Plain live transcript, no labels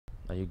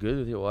Are you good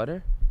with your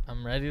water?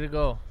 I'm ready to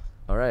go.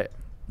 All right.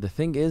 The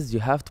thing is,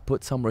 you have to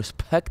put some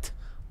respect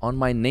on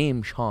my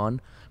name, Sean,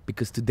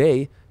 because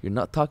today you're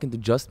not talking to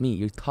just me.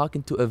 You're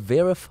talking to a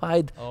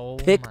verified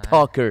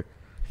TikToker.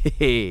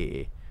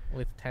 Hey.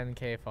 With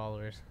 10K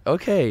followers.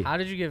 Okay. How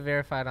did you get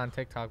verified on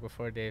TikTok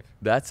before, Dave?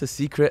 That's a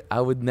secret I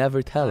would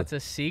never tell. That's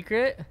a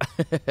secret?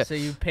 So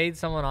you paid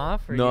someone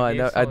off? Or No,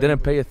 I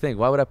didn't pay a thing.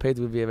 Why would I pay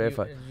to be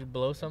verified? Did you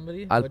blow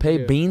somebody? I'll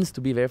pay beans to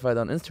be verified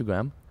on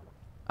Instagram.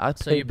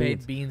 So you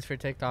paid beans for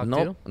TikTok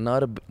too?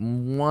 Not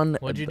one.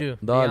 What'd you do?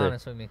 Dollar. Be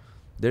honest with me.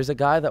 There's a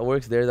guy that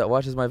works there that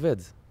watches my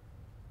vids.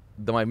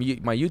 My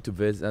YouTube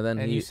vids, and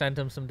then you sent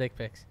him some dick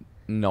pics?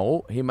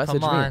 No, he messaged me.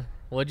 Come on.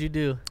 What'd you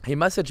do? He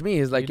messaged me.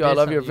 He's like, yo, I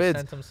love your vids. You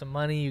sent him some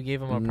money. You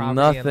gave him a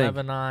property in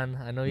Lebanon.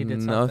 I know you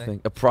did something.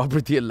 Nothing. A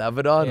property in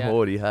Lebanon? Yeah.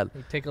 Holy hell.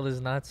 You tickled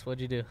his nuts.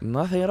 What'd you do?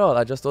 Nothing at all.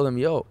 I just told him,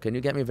 yo, can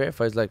you get me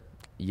verified? He's like,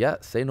 yeah,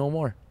 say no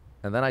more.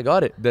 And then I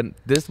got it. Then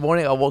this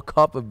morning I woke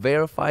up a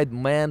verified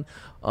man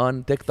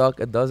on TikTok.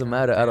 It doesn't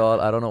matter at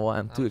all. I don't know why.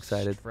 I'm too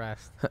excited.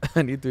 Stressed.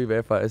 I need to be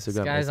verified on Instagram.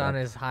 This guy's on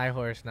his high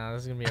horse now.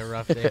 This is going to be a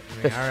rough day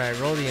for me. All right,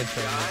 roll the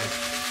intro.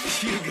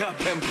 You got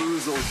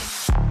bamboozled.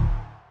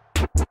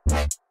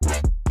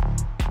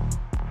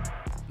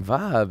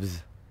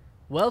 Vibes.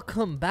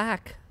 Welcome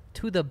back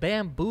to the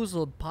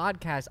Bamboozled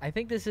podcast. I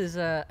think this is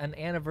an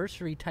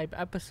anniversary type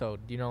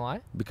episode. Do you know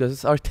why? Because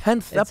it's our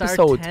 10th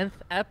episode. It's our 10th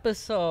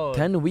episode.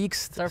 10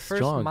 weeks. It's our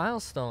first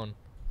milestone.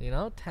 You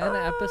know, 10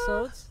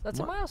 episodes. That's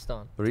a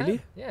milestone. Really?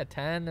 10. Yeah,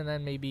 10 and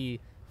then maybe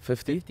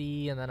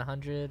 50 and then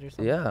 100 or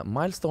something. Yeah,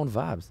 milestone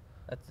vibes.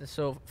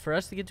 So for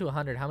us to get to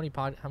 100, how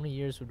many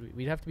years would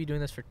we'd have to be doing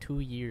this for 2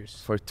 years?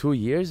 For 2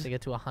 years? To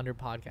get to 100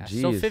 podcasts.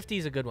 Jeez. So 50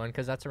 is a good one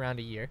because that's around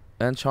a year.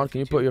 And Sean, 52. Can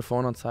you put your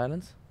phone on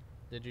silence?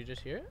 Did you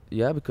just hear it?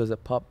 Yeah, because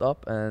it popped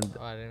up and...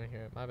 Oh, I didn't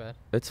hear it. My bad.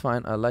 It's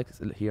fine. I like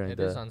hearing it.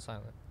 It is on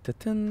silent. Are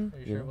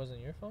you sure it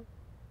wasn't your phone?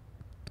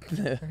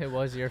 It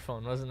was your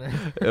phone, wasn't it?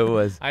 It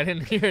was. I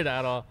didn't hear it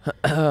at all.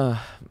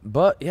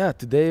 But yeah,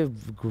 today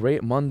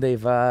great Monday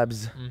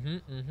vibes.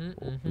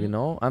 You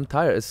know, I'm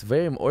tired. It's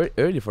very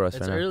early for us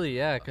right now. It's early,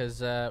 yeah,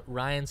 because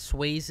Ryan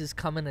Swayze is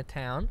coming to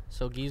town,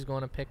 so Guy's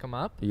going to pick him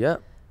up. Yeah.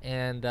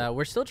 And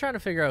we're still trying to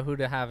figure out who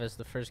to have as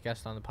the first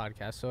guest on the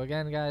podcast. So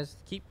again, guys,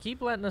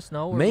 keep letting us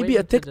know. Maybe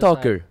a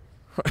TikToker.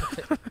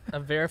 A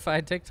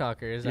verified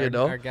TikToker is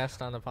our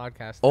guest on the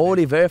podcast today.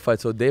 Only verified,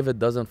 so David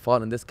doesn't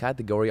fall in this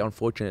category.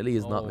 Unfortunately,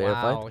 he's not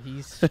verified. Wow,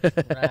 he's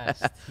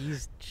stressed.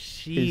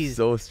 He's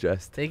so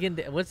stressed.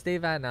 What's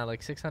Dave at now?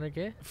 Like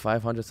 600K?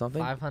 500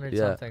 something? 500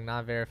 something,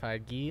 not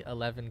verified. Guy,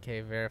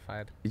 11K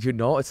verified. You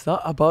know, it's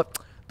not about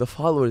the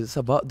followers. It's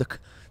about the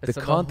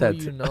content.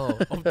 Who you know.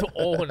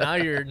 Oh, now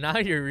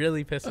you're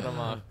really pissing him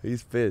off.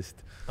 He's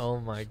pissed. Oh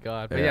my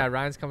god. But yeah,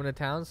 Ryan's coming to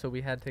town, so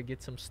we had to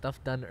get some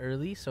stuff done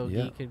early so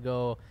he could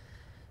go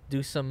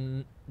do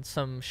some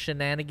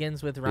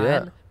shenanigans with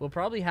Ryan. Yeah. We'll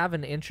probably have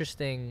an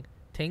interesting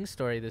Ting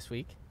story this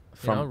week.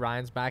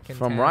 Ryan's back in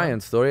town.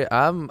 Ryan's story.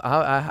 I'm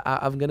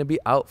gonna be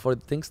out for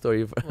the Ting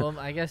story. Well,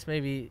 I guess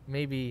maybe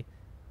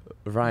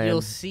Ryan,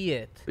 you'll see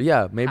it.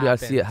 Yeah, maybe I'll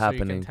see it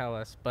happening. So you can tell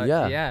us. But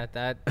yeah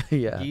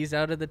Guy's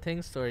out of the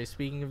Ting story.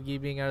 Speaking of Guy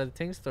being out of the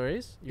Ting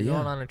stories, you're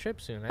going on a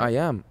trip soon, right? I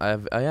am. Yeah.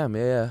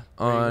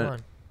 Where are you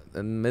going?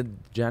 In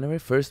mid-January,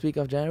 first week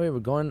of January,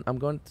 I'm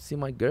going to see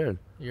my girl.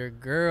 Your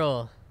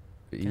girl.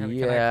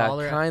 Can I call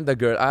her kinda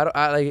girl.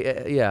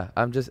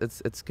 I'm just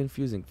it's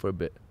confusing for a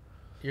bit.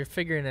 You're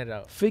figuring it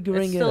out.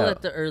 It's still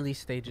at the early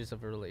stages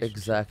of a relationship.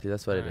 Exactly,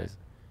 that's what it is.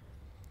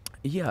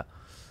 Yeah.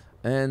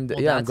 And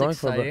well, I'm going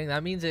exciting.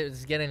 That means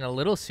it's getting a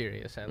little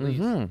serious at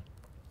least.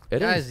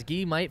 Guys,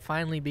 Guy might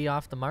finally be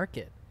off the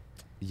market.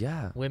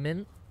 Yeah.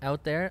 Women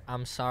out there,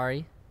 I'm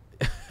sorry.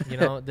 You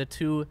know, the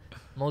two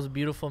most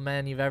beautiful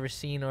men you've ever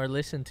seen or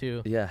listened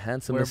to. Yeah,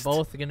 handsomest. We're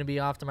both going to be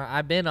off the market.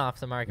 I've been off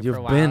the market for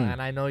a while,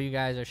 and I know you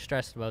guys are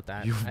stressed about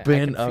that. You've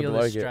been I out can feel the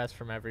the market. stress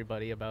from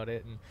everybody about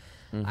it.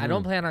 And I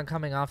don't plan on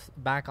coming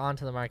back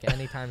onto the market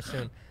anytime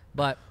soon.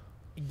 But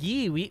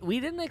Guy, we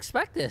didn't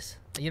expect this.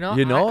 You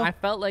know? I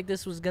felt like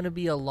this was going to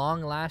be a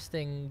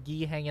long-lasting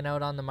Guy hanging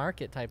out on the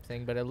market type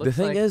thing, but it looks like...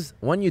 The thing is,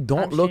 when you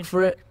don't look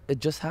for it, it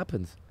just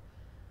happens.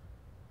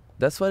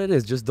 That's what it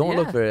is. Just don't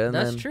look for it. And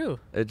that's true.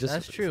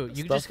 That's true.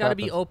 You just got to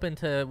be open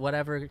to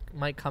whatever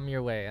might come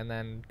your way, and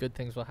then good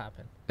things will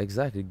happen.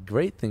 Exactly.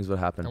 Great things will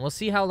happen. And we'll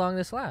see how long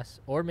this lasts.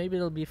 Or maybe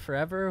it'll be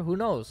forever. Who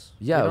knows?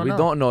 Yeah, we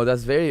don't know.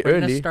 That's very early. We're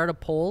going to start a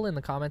poll in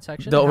the comment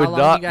section. No, we're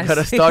not going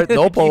to start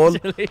no poll.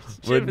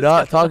 We're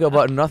not talking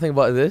about nothing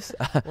about this.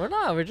 We're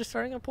not. We're just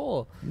starting a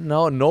poll.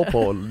 No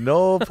poll.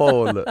 No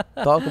poll.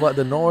 Talk about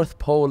the North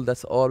Pole.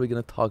 That's all we're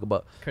going to talk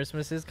about.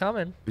 Christmas is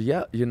coming.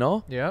 Yeah, you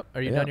know? Yep.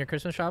 Are you done your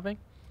Christmas shopping?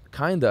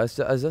 Kinda.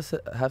 I just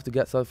have to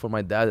get something for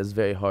my dad. It's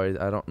very hard.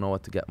 I don't know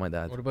what to get my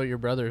dad. What about your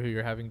brother, who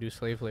you're having do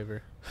slave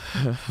labor?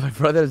 My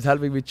brother is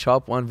helping me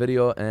chop one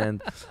video,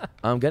 and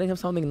I'm getting him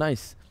something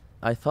nice.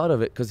 I thought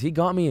of it because he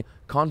got me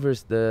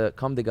Converse, the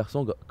Comme des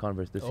Garçons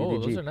Converse, the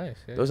CDG. Those are nice.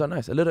 Yeah. Those are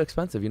nice. A little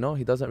expensive, you know.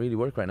 He doesn't really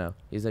work right now.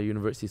 He's a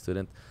university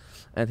student,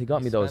 and he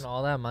got me those. Spent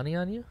all that money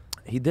on you?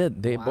 He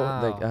did. They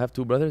both. Like, I have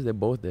two brothers. They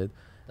both did,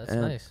 That's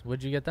nice.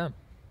 What'd you get them?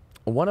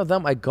 One of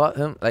them I got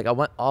him, like I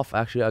went off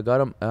actually. I got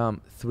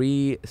him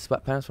 3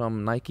 sweatpants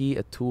from Nike,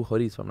 2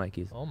 hoodies from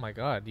Nikes. Oh my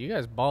God, you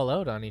guys ball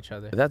out on each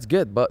other. That's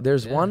good, but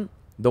there's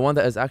the one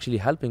that is actually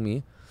helping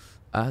me.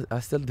 I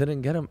still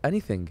didn't get him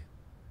anything.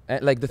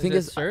 And like the thing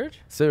is,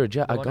 Surge,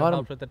 yeah, I got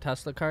him with the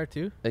Tesla car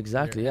too.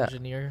 Exactly, Your yeah.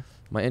 Engineer.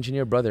 My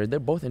engineer brother,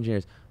 they're both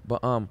engineers, but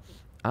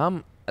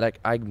I'm like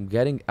I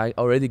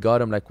already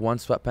got him like 1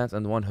 sweatpants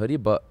and 1 hoodie,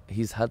 but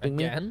he's helping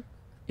me.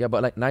 Yeah,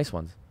 but like nice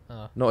ones.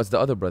 Oh. No, it's the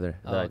other brother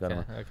that I got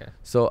him. Okay.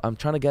 So I'm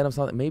trying to get him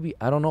something. Maybe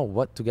I don't know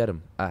what to get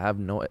him. I have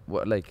no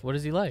what like. What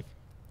does he like?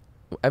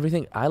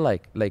 Everything I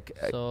like. Like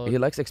he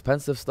likes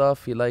expensive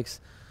stuff. He likes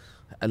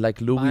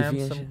like Louis buy V.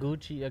 him some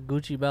a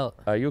Gucci belt.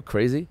 Are you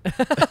crazy?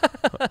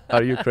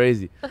 Are you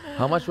crazy?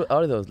 How much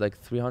are those? Like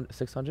 300,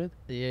 600?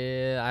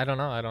 Yeah, I don't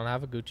know. I don't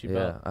have a Gucci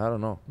belt. Yeah, I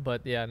don't know.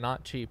 But yeah,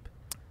 not cheap.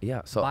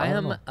 Yeah, so buy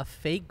him a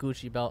fake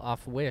Gucci belt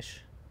off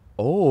Wish.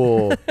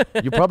 Oh,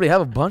 you probably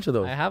have a bunch of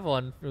those. I have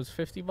one. It was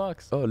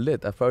 $50. Oh,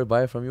 lit. I'll probably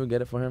buy it from you and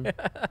get it for him.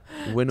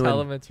 Win-win. Tell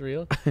him it's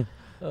real.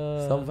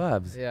 Some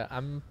vibes. Yeah,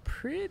 I'm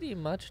pretty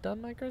much done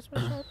my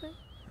Christmas shopping.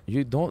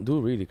 You don't do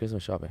really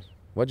Christmas shopping.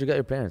 What'd you get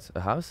your parents? A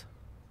house?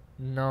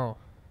 No,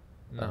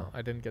 Oh.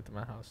 I didn't get them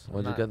a house.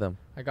 What'd you get them?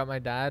 I got my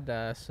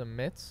dad some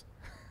mitts.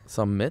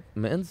 Some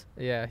mittens?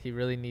 Yeah, he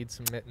really needs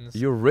some mittens.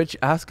 Your rich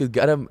ass could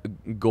get him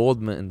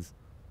gold mittens.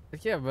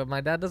 Yeah, but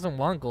my dad doesn't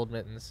want gold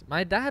mittens.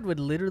 My dad would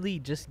literally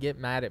just get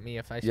mad at me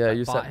if I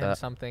bought him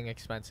something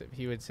expensive.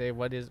 He would say,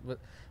 "What?"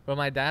 But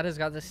my dad has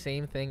got the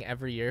same thing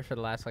every year for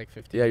the last like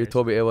 50 years. Yeah, you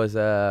told me it was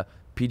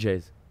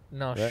PJs.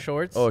 No, right?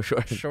 shorts. Oh,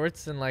 shorts.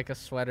 Shorts and like a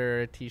sweater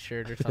or a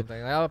t-shirt or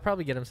something. I'll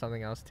probably get him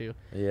something else too.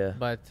 Yeah.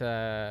 But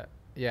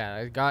yeah,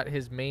 I got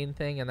his main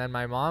thing, and then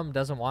my mom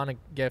doesn't want a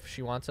gift.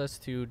 She wants us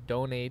to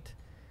donate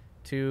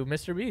to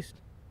Mr. Beast,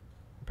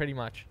 pretty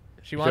much.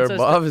 She wants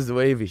is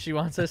wavy. She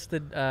wants us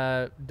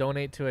to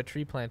donate to a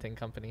tree planting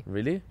company.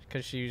 Really?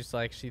 Because she's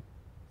like, she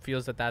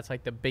feels that that's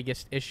like the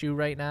biggest issue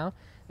right now,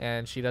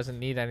 and she doesn't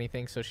need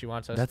anything, so she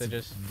wants us to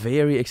just. That's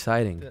very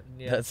exciting.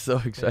 Yeah, that's so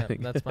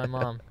exciting. Yeah, that's my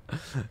mom.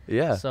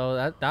 Yeah.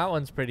 So that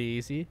one's pretty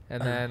easy,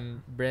 and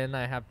then Bryn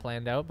I have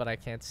planned out, but I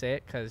can't say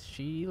it because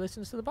she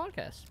listens to the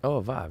podcast.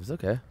 Oh, vibes.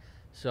 Okay.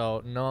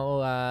 So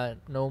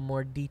no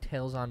more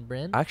details on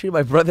Bryn. Actually,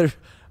 I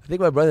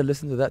think my brother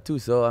listened to that too.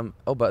 So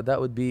but that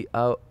would be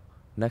out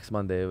next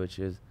Monday, which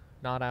is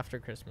not after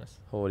Christmas.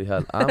 Holy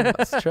hell, I'm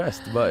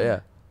stressed, but yeah.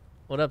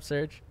 What up,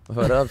 Serge?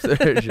 What up,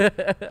 Serge?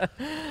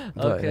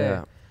 Okay.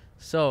 Yeah.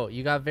 So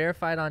you got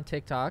verified on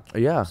TikTok.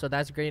 Yeah. So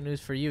that's great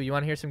news for you. You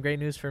want to hear some great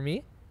news for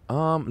me?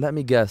 Let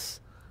me guess.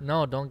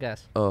 No, don't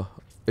guess. Oh,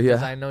 yeah.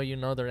 Because I know you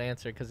know the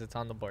answer because it's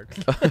on the board.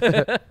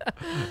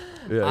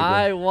 Yeah,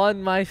 I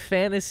won my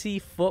fantasy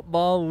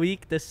football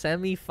week, the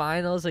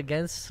semifinals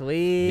against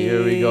Swayze.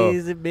 Here we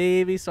go,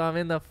 baby. So I'm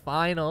in the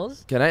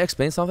finals. Can I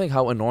explain something?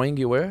 How annoying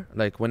you were,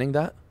 like winning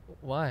that?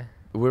 Why?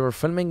 We were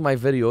filming my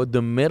video.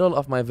 The middle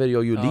of my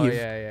video, you leave.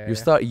 You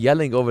start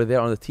yelling over there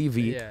on the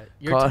TV. Yeah.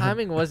 Your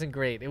timing wasn't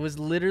great. It was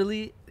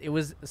literally.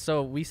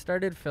 So we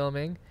started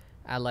filming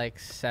at like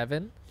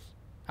 7,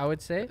 I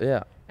would say.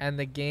 Yeah. And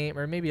the game,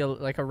 or maybe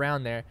like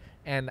around there,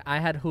 and I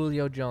had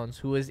Julio Jones,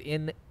 who was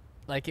in,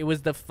 like, it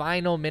was the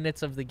final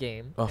minutes of the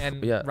game,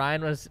 and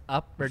Ryan was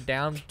up or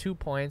down 2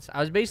 points. I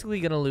was basically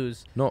gonna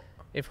lose. No.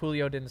 If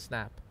Julio didn't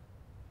snap,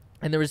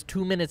 and there was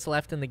 2 minutes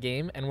left in the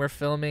game, and we're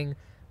filming,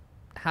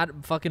 had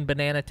fucking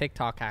banana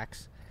TikTok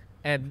hacks,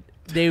 and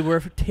they were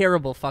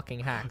terrible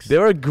fucking hacks. They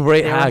were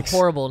great hacks. Were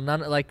horrible.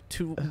 None like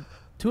two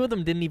of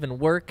them didn't even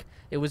work.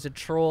 It was a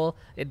troll.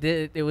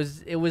 It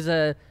was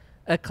a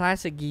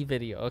classic Gee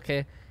video.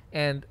 Okay.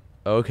 And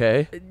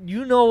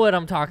you know what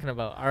I'm talking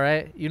about, all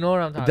right? You know what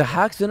I'm talking about. The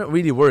hacks didn't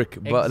really work,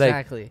 but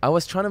exactly. Like I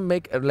was trying to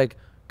make like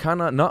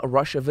kind of not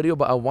rush a video,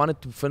 but I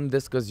wanted to film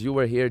this because you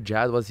were here,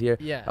 Jad was here.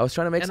 Yeah. I was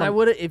trying to make. And I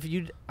would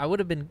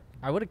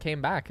have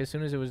came back as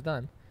soon as it was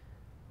done.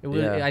 It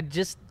was I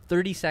just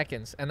 30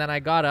 seconds, and then I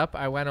got up,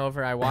 I went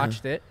over, I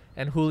watched it,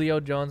 and Julio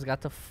Jones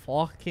got the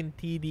fucking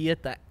TD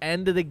at the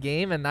end of the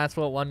game, and that's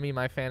what won me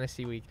my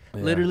fantasy week.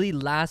 Yeah. Literally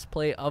last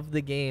play of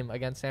the game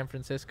against San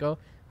Francisco,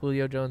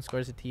 Julio Jones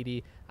scores a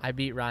TD. I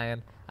beat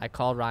Ryan. I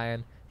call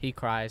Ryan. He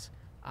cries.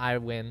 I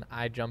win.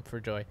 I jump for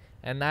joy.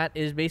 And that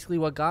is basically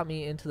what got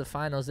me into the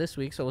finals this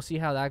week. So we'll see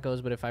how that goes.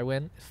 But if I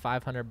win, it's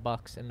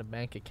 $500 in the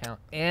bank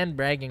account and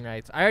bragging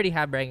rights. I already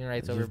have bragging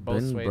rights over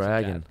both Swayze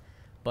and Jad,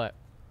 but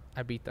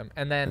I beat them.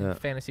 And then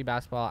fantasy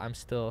basketball, I'm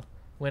still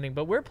winning.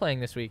 But we're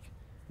playing this week.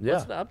 Yeah.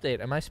 What's the update?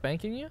 Am I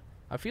spanking you?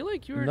 I feel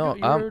like you were. No,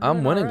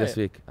 I'm winning this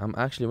week. I'm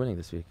actually winning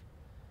this week.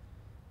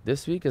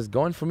 This week is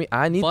going for me.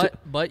 I need to.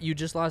 But you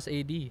just lost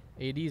AD.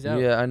 AD's out.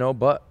 Yeah, I know,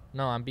 but.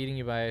 No, I'm beating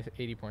you by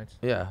 80 points.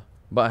 Yeah,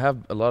 but I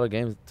have a lot of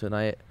games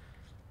tonight.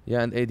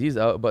 Yeah, and AD's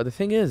out. But the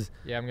thing is.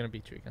 Yeah, I'm gonna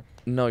beat you again.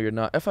 No, you're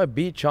not. If I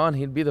beat Sean,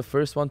 he'd be the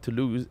first one to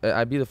lose.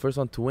 I'd be the first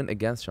one to win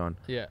against Sean.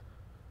 Yeah.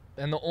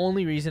 And the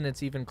only reason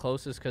it's even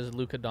close is because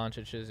Luka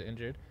Doncic is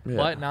injured. Yeah.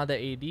 But now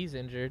that AD's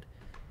injured,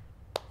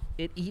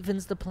 it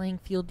evens the playing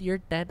field. You're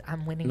dead.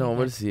 I'm winning. No,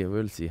 we'll see.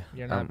 We'll see.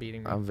 You're not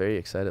beating me. I'm very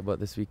excited about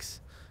this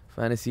week's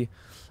fantasy.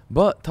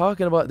 But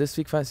talking about this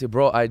week fantasy,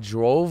 bro, I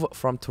drove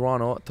from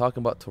Toronto.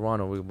 Talking about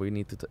Toronto, we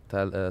need to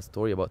tell a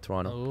story about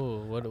Toronto.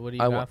 Oh, what do you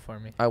got for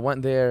me? I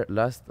went there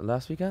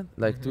last weekend,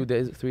 like 3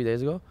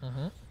 days ago,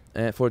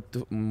 for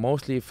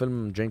mostly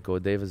film Jinko,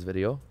 Dave's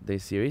video,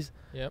 Dave's series.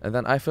 Yep. And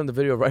then I filmed the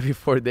video right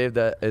before Dave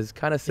that is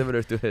kind of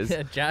similar to his.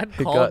 Yeah, Chad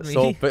he called got me.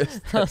 so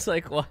pissed. I was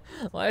like,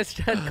 why is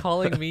Chad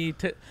calling me?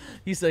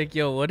 He's like,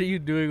 yo, what are you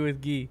doing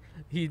with Guy?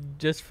 He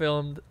just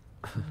filmed.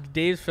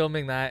 Dave's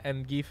filming that,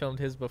 and Guy filmed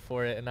his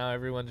before it, and now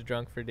everyone's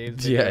drunk for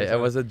Dave's video. Yeah, it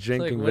was a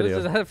drinking what video.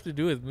 What does that have to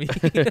do with me?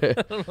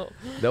 I don't know.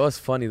 That was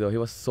funny though. He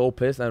was so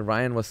pissed, and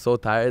Ryan was so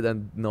tired,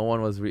 and no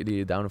one was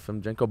really down to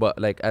film Jinko, but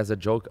like as a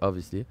joke,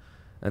 obviously.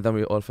 And then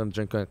we all filmed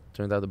Jinko. And it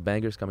turned out the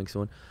banger's coming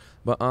soon.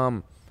 But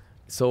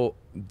so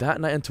that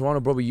night in Toronto,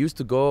 bro, we used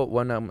to go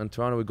when I'm in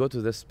Toronto. We go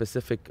to this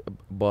specific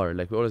bar.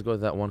 Like we always go to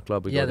that one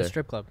club. We go the there.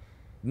 strip club.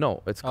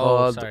 No, it's Oh,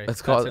 called. sorry. It's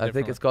That's called. a I think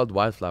different it's called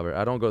Wildflower.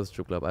 I don't go to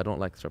strip club. I don't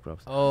like strip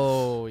clubs.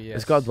 Oh yes.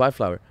 It's called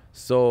Wildflower.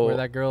 So where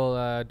that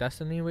girl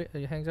Destiny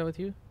hangs out with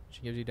you?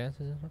 She gives you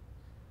dances and stuff.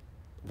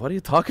 what are you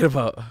talking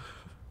about?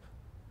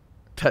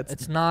 That's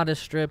It's not a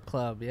strip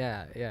club.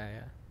 Yeah.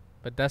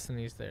 But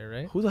Destiny's there,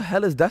 right? who the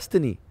hell is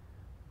Destiny?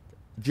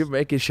 You're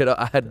making shit up.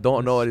 I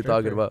don't know what you're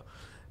talking stripper. about.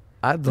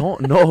 I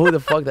don't know who the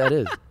fuck that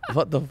is.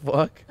 What the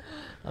fuck?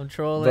 I'm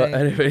trolling. But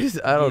anyways,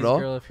 I don't know.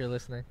 Girl, if you're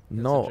listening.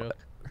 That's No. a joke.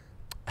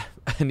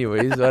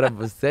 Anyways, what I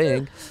was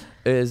saying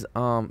is,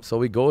 so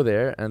we go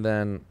there and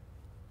then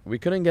we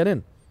couldn't get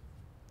in.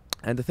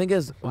 And the thing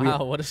is,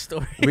 Wow, what a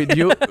story. we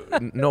knew,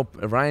 no,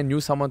 Ryan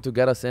knew someone to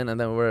get us in, and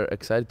then we were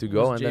excited to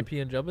go. Was And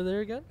JP and Jubba there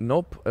again?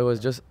 nope, it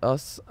was just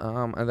us.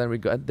 And then we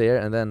got there,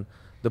 and then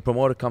the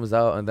promoter comes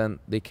out, and then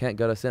they can't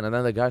get us in. And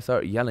then the guys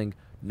start yelling,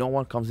 "No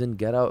one comes in,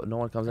 get out! No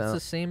one comes It's in." the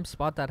same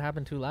spot that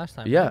happened to last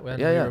time. Yeah, right? When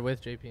yeah, we yeah. were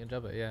with JP and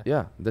Jubba. Yeah.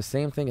 Yeah, the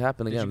same thing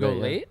happened Did again. you go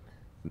there, yeah. late?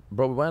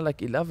 Bro, we went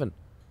like 11.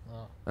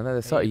 Oh, And then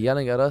they start Maybe.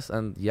 yelling at us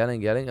and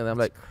yelling, and I'm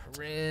like,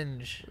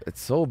 cringe. it's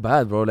so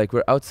bad, bro. Like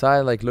we're outside,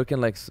 like looking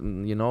like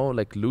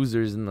like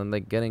losers, and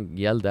like getting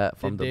yelled at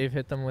from Did Dave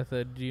hit them with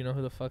a "Do you know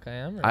who the fuck I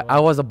am"? Or I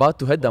was about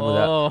to hit them with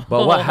that,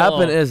 but what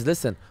happened is,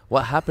 listen,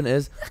 what happened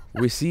is,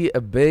 we see a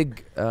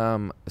big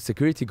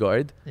security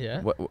guard.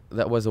 Yeah.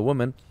 That was a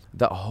woman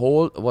that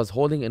was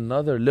holding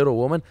another little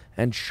woman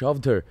and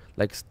shoved her,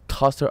 like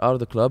tossed her out of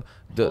the club.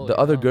 The Holy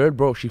other hell. girl,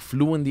 bro, she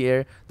flew in the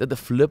air, did the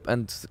flip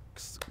and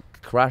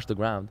crashed the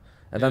ground.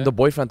 And then Yeah. the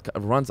boyfriend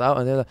runs out,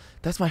 and they're like,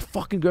 "That's my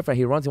fucking girlfriend."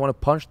 He runs, he want to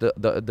punch the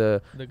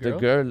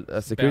girl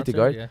security Bouncer,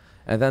 guard, yeah.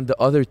 and then the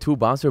other two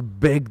bouncer,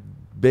 big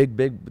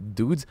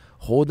dudes,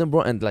 hold him,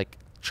 bro, and like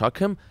chuck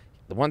him.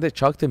 The one they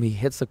chucked him, he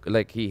hits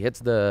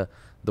the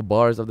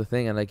bars of the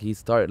thing, and like he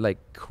started like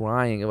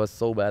crying. It was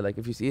so bad. Like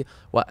if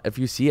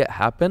you see it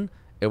happen,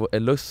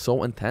 it looks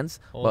so intense.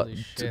 Holy but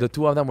shit. the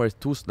two of them were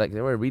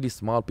they were really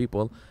small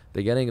people.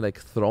 They're getting like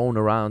thrown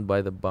around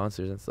by the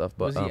bouncers and stuff.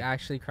 But Was he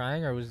actually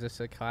crying, or was this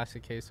a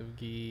classic case of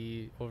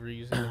Guy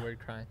overusing the word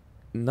crying?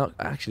 not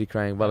actually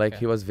crying, but like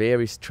Okay. he was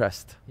very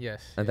stressed.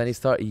 Yes. And then he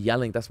started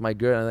yelling, "That's my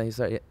girl!" And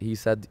then he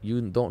said,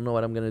 "You don't know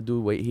what I'm gonna do.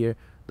 Wait here."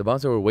 The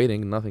bouncer were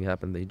waiting. Nothing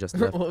happened. They just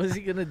left. What was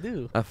he gonna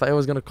do? I thought I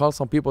was gonna call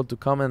some people to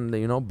come and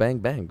bang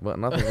bang, but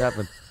nothing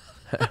happened.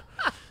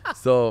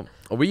 So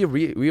we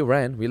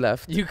ran. We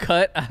left. You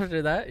cut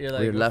after that? You're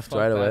like, We "Oh, left fuck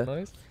right that away.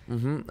 noise."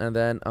 And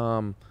then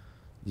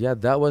yeah,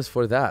 that was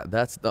for that.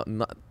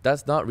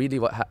 That's not really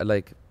what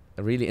like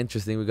really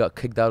interesting. We got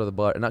kicked out of the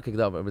bar. Not kicked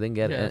out, but we didn't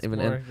get Yeah, it's even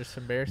more in. just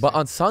embarrassing. But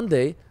on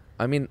Sunday,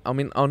 I mean,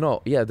 oh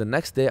no, yeah, the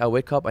next day I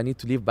wake up, I need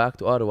to leave back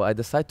to Ottawa. I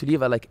decide to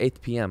leave at like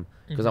 8 p.m.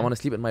 because I Mhm. want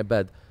to sleep in my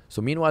bed.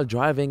 So meanwhile,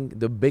 driving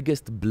the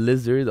biggest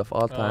blizzard of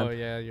all time, Oh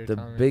yeah, you're the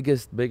telling me.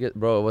 biggest,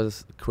 bro, it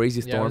was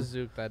crazy Yeah, I storm was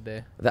Zook that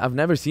day. that I've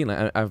never seen.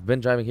 Like, I've been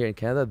driving here in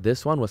Canada.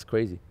 This one was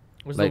crazy.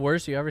 Was Like- the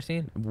worst you ever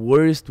seen?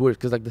 Worst.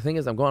 Because like the thing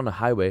is, I'm going on a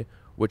highway,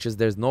 which is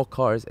there's no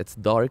cars, it's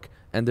dark,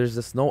 and there's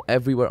the snow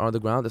everywhere on the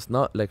ground. It's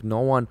not like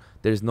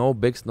there's no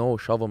big snow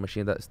shovel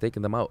machine that's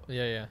taking them out.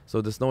 Yeah.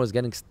 So the snow is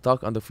getting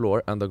stuck on the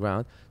floor, on the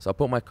ground. So I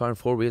put my car in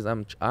 4 wheels.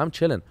 I'm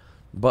chilling,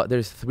 but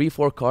there's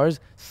 3-4 cars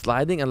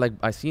sliding, and like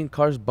I seen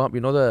cars bump.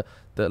 You know the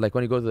like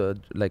when you go to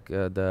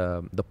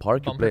the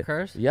park, you Bumper play.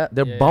 cars? Yeah,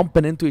 they're Yeah, yeah.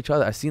 bumping into each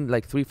other. I seen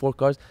like 3-4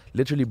 cars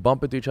literally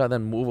bump into each other,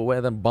 then move away,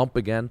 then bump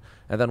again,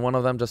 and then one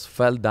of them just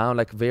fell down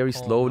like very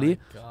slowly.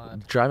 Oh my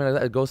God. Driving like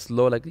that, it goes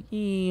slow like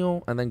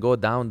 "Eeew," and then go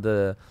down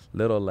the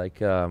little like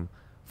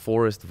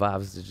forest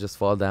valves that just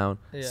fall down.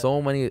 Yeah.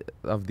 So many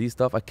of these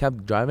stuff. I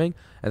kept driving,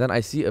 and then I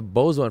see a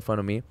bozo in front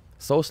of me,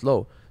 so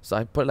slow. So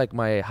I put like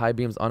my high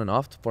beams on and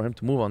off for him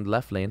to move on the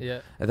left lane. Yeah.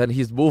 And then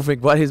he's moving.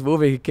 While he's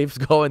moving, he keeps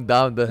going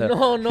down the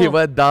hill. No. He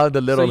went down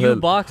the little so hill. you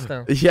boxed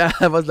him. Yeah,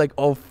 I was like,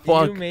 oh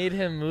fuck. You made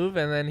him move,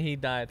 and then he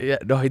died. Yeah,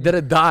 no, he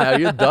didn't die. Are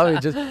you dumb?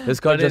 His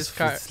car But his just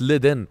car-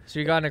 slid in. So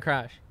you got in a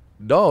crash.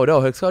 No,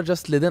 his car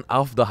just slid in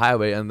off the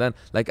highway, and then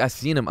like I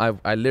seen him,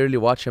 I literally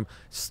watched him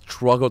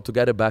struggle to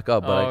get it back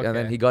up, but Oh, and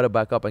then okay. he got it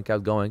back up and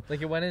kept going.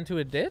 Like it went into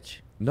a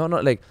ditch. No,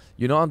 like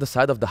on the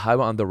side of the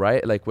highway on the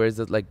right, like where is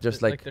it? Like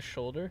just like the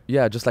shoulder.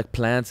 Yeah, just like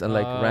plants and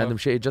like random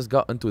shit. He just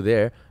got into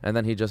there and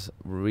then he just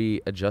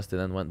readjusted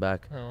and went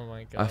back. Oh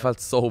my god. I felt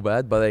so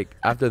bad, but like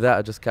after that,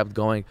 I just kept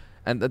going.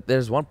 And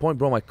there's one point,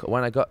 bro.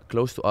 When I got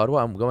close to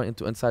Ottawa, I'm going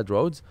into inside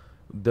roads.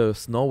 The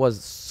snow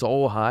was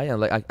so high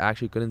and like I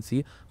actually couldn't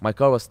see. My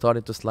car was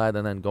starting to slide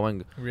and then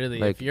going. Really?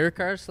 Like, if your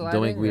car's sliding,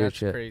 doing weird that's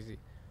shit. crazy.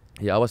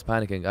 Yeah, I was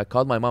panicking. I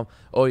called my mom.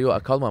 I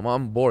called my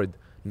mom. I'm bored.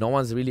 No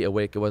one's really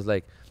awake. It was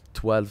like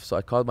 12, so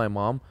I called my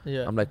mom.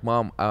 Yeah. I'm like,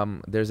 Mom,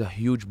 there's a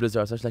huge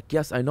blizzard. So she's like,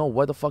 yes, I know.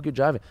 Why the fuck you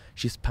driving?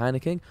 She's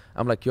panicking.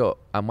 I'm like, yo,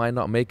 I might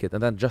not make it,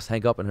 and then just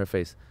hang up in her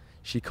face.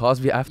 She calls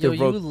me after, Yo,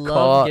 bro. you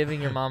love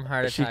giving your mom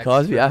heart attacks. She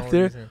calls me for no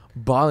after, reason.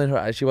 bawling her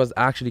eyes. She was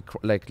actually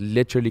like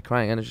literally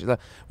crying, and she's like,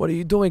 "What are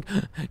you doing?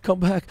 Come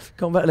back,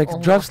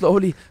 like drive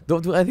slowly.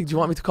 Don't do anything. Do you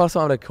want me to call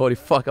someone?" I'm like, holy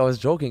fuck, I was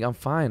joking. I'm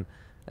fine.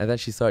 And then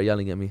she started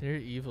yelling at me. You're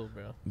evil,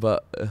 bro.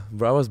 But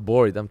bro, I was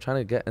bored. I'm trying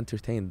to get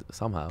entertained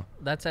somehow.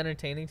 That's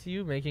entertaining to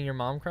you, making your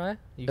mom cry?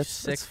 You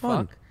sick it's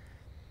fun. fuck.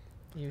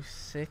 You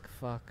sick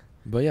fuck.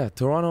 But yeah,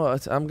 Toronto.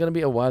 I'm gonna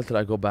be a while till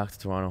I go back to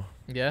Toronto.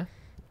 Yeah,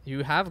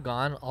 you have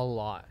gone a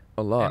lot.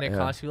 A lot, and it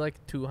costs you like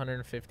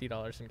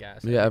 $250 in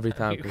gas. Yeah, every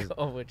time. You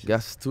go, which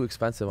gas is too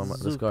expensive on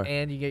this car.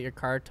 And you get your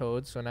car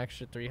towed, so an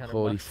extra $300.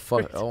 Holy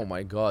fuck! Oh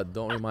my god!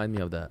 Don't remind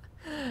me of that.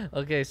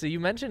 Okay, so you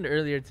mentioned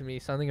earlier to me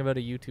something about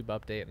a YouTube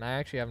update, and I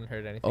actually haven't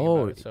heard anything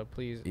about it. So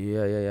please.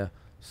 Yeah.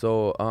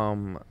 So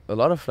a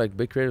lot of like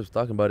big creators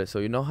talking about it. So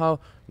you know how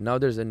now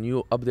there's a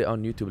new update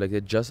on YouTube, like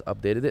they just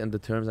updated it in the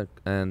terms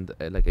and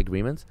like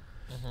agreements.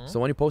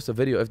 So when you post a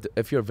video,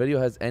 if your video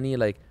has any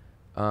like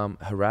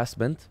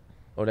harassment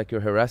or like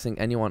you're harassing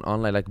anyone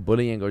online, like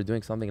bullying or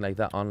doing something like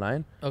that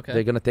online,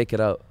 they're gonna take it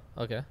out.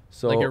 Okay.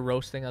 So like you're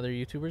roasting other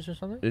YouTubers or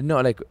something?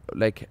 No,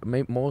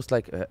 most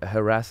like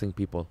harassing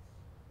people,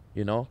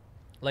 you know.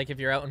 Like if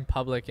you're out in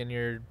public and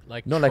you're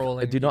like no, trolling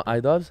like do you know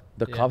iDubbbz,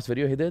 the Yeah. cops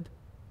video he did?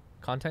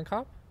 Content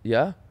cop?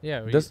 Yeah.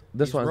 Yeah. This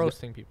he's one's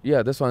roasting people.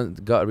 Yeah, this one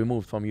got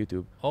removed from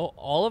YouTube. Oh,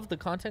 all of the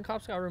content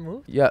cops got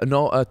removed? Yeah,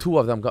 no, 2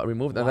 of them got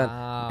removed, and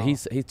Wow. then he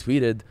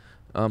tweeted,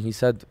 he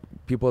said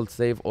people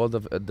save all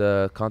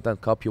the content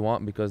cop you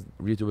want because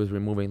YouTube is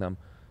removing them.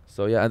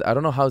 So yeah, and I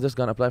don't know how this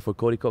gonna apply for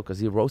Cody Cook because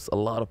he roasts a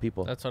lot of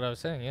people. That's what I was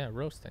saying. Yeah,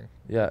 roasting.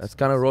 Yeah, it's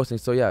kind of roasting.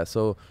 So yeah,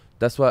 so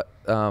that's what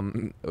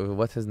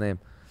what's his name,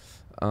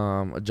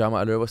 Jama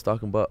Alur was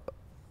talking about,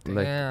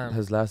 like Damn.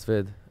 his last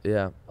vid.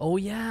 Yeah. Oh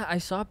yeah, I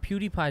saw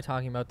PewDiePie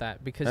talking about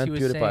that because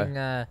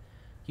And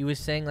he was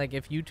saying like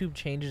if YouTube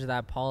changes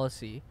that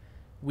policy,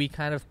 we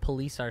kind of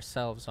police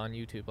ourselves on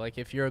YouTube. Like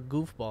if you're a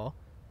goofball,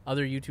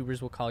 other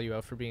YouTubers will call you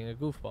out for being a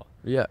goofball.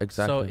 Yeah,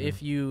 exactly.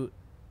 So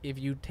if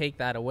you take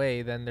that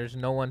away, then there's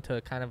no one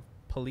to kind of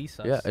police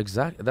us. Yeah,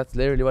 exactly. That's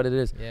literally what it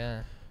is.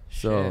 Yeah.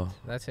 So shit,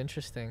 that's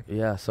interesting.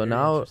 yeah, so Very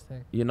now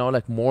interesting. you know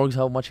like Morgs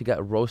how much he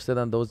got roasted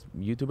on those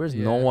YouTubers.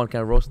 No Yeah. one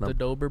can roast them. The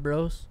Dober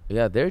Bros.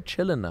 Yeah, they're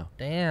chilling now.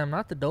 Damn,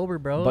 not the Dober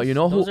Bros. But you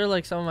know those who- are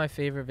like some of my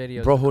favorite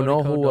videos. Bro, the who Cody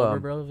know Co who, Dober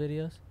Bro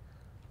videos?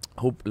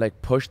 Who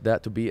like pushed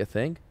that to be a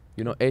thing?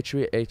 You know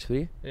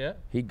H3? Yeah.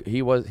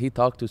 He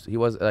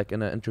was like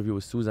in an interview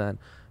with Suzanne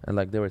and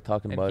like they were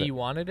talking And about he it.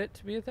 wanted it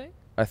to be a thing.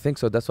 I think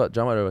so. That's what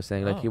Jamal was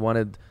saying. Like he Oh.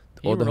 wanted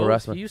all the He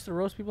harassment. used to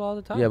roast people all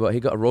the time. Yeah, but he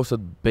got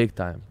roasted big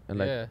time and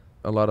like yeah,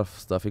 a lot of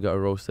stuff he got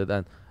roasted,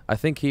 and I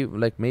think he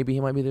like maybe he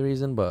might be the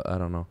reason, but I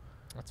don't know.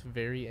 that's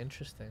very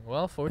interesting.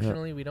 Well,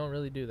 fortunately, we don't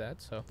really do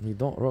that, so He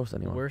don't roast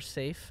anyone. we're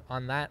safe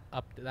on that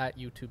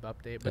YouTube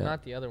update, but Yeah.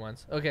 not the other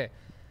ones. Okay,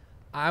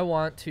 I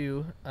want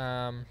to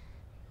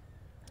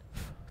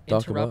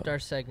Talk interrupt about- our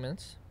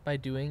segments by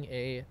doing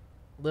a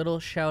little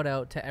shout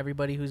out to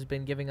everybody who's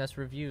been giving us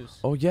reviews.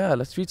 Oh yeah,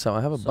 let's read some.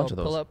 I have a bunch of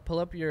those. Pull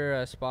up your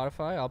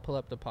Spotify. I'll pull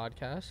up the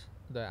podcast,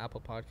 the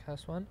Apple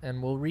Podcast one,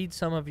 and we'll read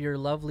some of your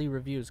lovely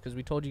reviews because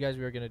we told you guys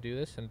we were gonna do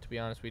this, and to be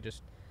honest, we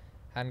just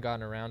hadn't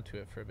gotten around to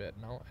it for a bit.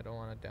 No, I don't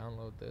want to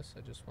download this.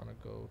 I just want to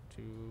go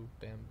to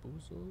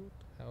Bamboozled.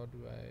 How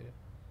do I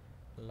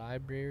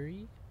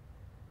library?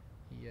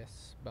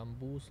 Yes,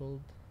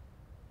 Bamboozled.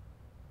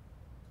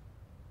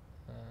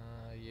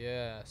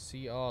 Yeah,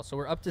 see all. So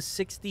we're up to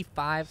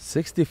 65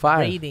 65.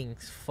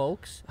 ratings,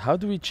 folks. How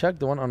do we check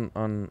the one on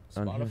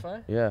here?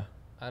 Spotify? Yeah.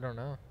 I don't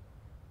know.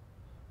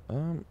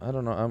 I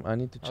don't know. I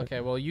need to check. Okay,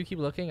 well, you keep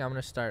looking. I'm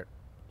gonna start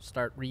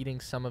reading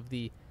some of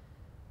the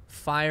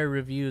fire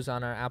reviews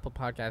on our Apple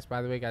Podcast.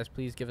 By the way, guys,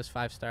 please give us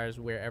 5 stars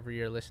wherever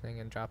you're listening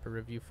and drop a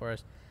review for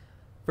us.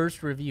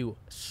 First review: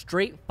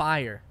 straight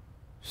fire.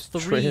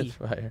 Straight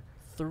fire.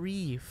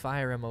 3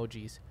 fire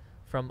emojis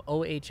from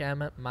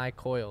OHM My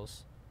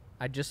Coils.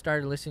 I just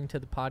started listening to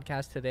the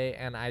podcast today,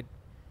 and I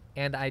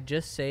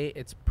just say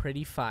it's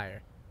pretty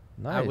fire.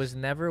 Nice. I was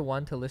never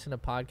one to listen to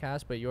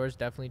podcasts, but yours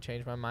definitely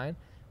changed my mind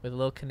with a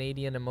little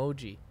Canadian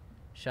emoji.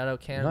 Shout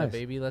out Canada, Nice.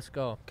 baby. Let's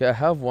go. Okay, I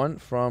have one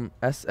from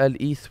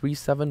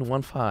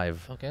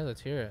SLE3715. Okay, let's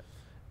hear it.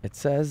 It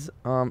says,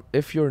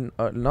 if you're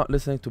not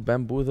listening to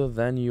Bamboozled,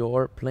 then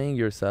you're playing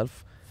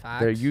yourself. Facts.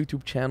 Their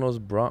YouTube channels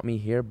brought me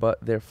here, but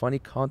their funny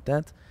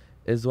content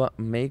is what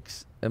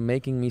makes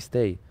making me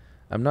stay.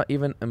 I'm not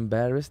even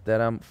embarrassed that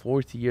I'm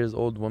 40 years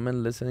old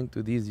woman listening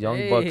to these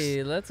young bucks.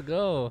 Hey, let's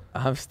go.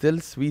 I'm still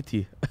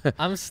sweetie.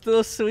 I'm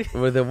still sweet.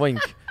 With a wink.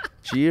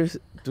 Cheers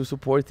to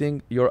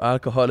supporting your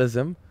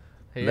alcoholism.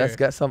 Here. Let's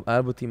get some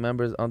Albo team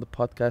members on the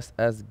podcast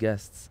as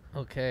guests.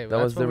 Okay, That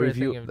well, was that's what the we were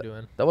review. thinking of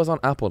doing. That was on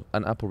Apple,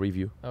 an Apple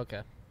review.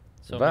 Okay.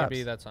 So Vibes.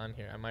 maybe that's on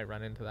here. I might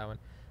run into that one.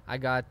 I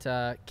got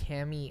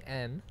Cami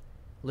N.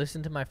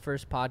 Listened to my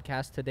first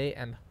podcast today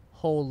and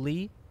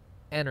holy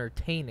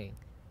entertaining.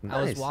 Nice.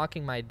 I was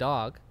walking my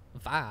dog,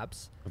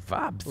 Vabs,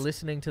 Vibes.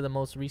 listening to the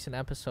most recent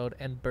episode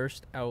and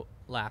burst out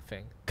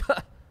laughing.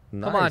 Nice.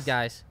 Come on,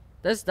 guys.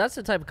 That's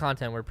the type of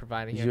content we're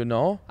providing here. You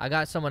know? I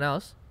got someone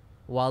else,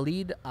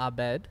 Walid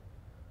Abed.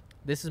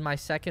 This is my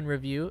second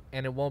review,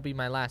 and it won't be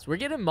my last. We're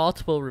getting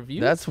multiple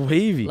reviews. That's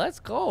wavy. Let's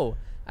go.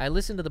 I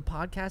listen to the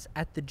podcast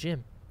at the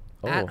gym,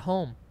 at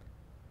home,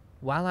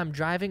 while I'm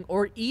driving,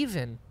 or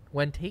even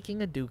when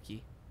taking a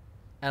dookie.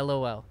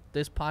 LOL.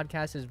 This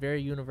podcast is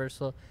very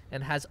universal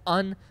and has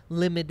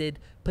unlimited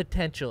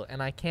potential,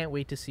 and I can't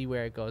wait to see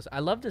where it goes. I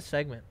love this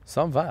segment.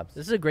 Some vibes.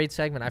 This is a great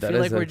segment. I That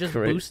feel is like we're a just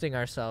great- boosting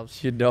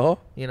ourselves. You know?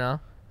 You know?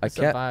 I It's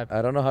a can't. vibe.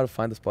 I don't know how to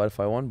find the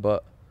Spotify one,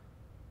 but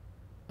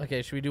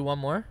Okay, should we do one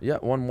more? yeah,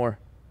 one more.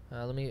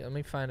 Let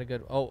me find a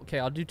good. Oh, okay.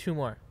 I'll do two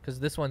more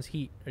because this one's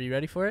heat. Are you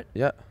ready for it?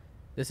 Yeah.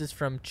 This is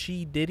from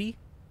Chi Diddy.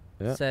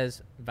 Yeah.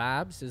 Says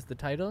Vabs is the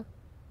title,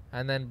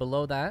 and then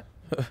below that,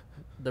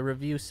 the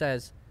review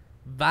says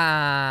Vabs.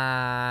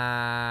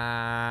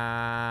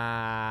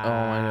 Oh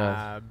my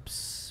God.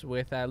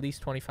 With at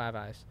least 25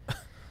 eyes.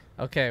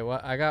 Okay, well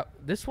I got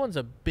this one's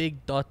a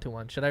big dot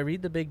one. Should I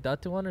read the big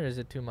dot one or is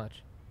it too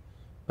much?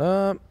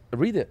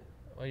 Read it.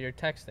 Well, you're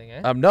texting,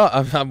 eh? I'm not.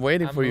 I'm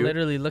waiting I'm for you.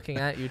 literally looking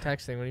at you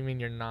texting. What do you mean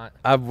you're not?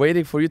 I'm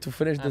waiting for you to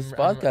finish this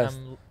podcast.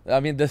 I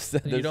mean, this.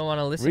 You don't want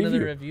to listen to the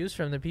review. reviews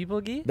from the people,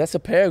 Guy? That's a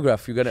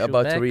paragraph you're gonna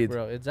about to Shubek, read.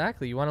 bro.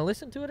 Exactly. You want to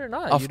listen to it or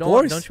not? Of you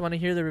course. Don't you want to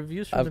hear the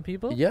reviews from the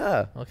people?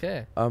 Yeah.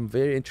 Okay. I'm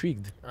very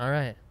intrigued. All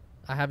right.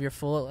 I have your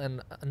full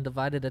and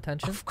undivided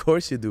attention. Of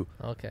course you do.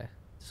 Okay.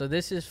 So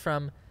this is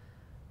from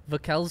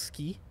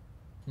Vakelski.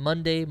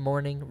 Monday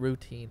morning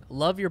routine.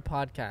 Love your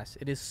podcast.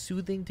 It is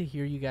soothing to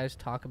hear you guys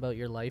talk about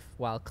your life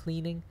while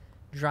cleaning,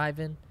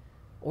 driving,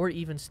 or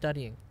even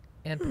studying,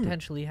 and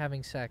potentially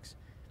having sex.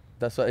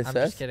 That's what it I'm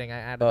says. just kidding. I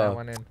added that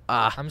one in.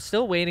 Ah. I'm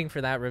still waiting for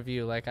that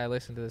review. Like I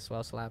listened to this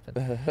while slapping.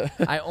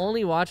 I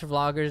only watch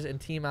vloggers and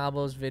Team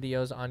Albo's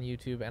videos on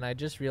YouTube, and I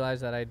just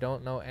realized that I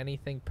don't know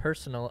anything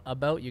personal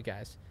about you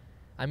guys.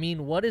 I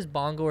mean, what is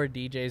Bongo or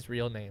DJ's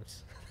real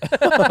names?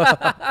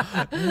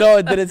 No,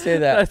 it didn't say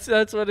that.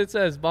 That's what it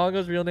says.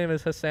 Bongo's real name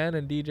is Hassan,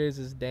 and DJ's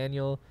is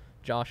Daniel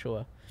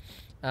Joshua.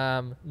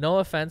 No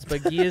offense,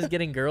 but Guy is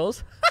getting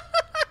girls.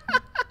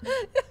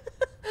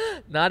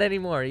 Not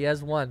anymore. He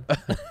has one.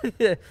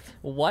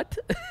 What?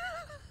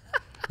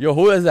 Yo,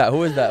 who is that?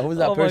 Who is that? Who's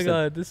that Oh person? my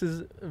God, this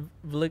is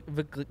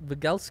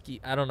Vigelski.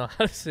 I don't know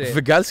how to say it.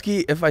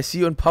 Vigalski, if I see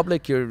you in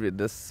public,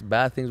 this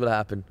bad things will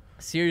happen.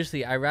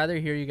 Seriously, I'd rather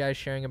hear you guys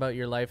sharing about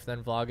your life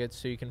than vlog it,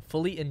 so you can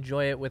fully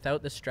enjoy it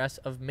without the stress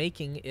of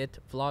making it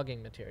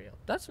vlogging material.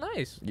 That's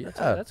nice. Yeah.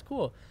 That's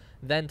cool.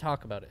 Then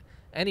talk about it.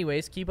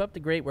 Anyways, keep up the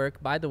great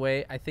work. By the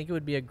way, I think it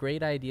would be a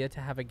great idea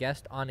to have a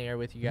guest on air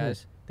with you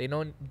guys. They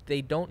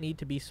don't need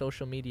to be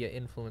social media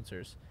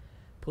influencers.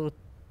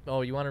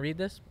 Oh, you want to read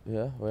this?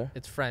 Yeah, where?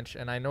 It's French,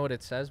 and I know what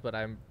it says, but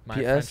my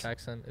PS, French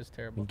accent is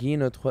terrible. Guy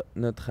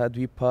ne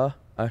traduit pas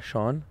à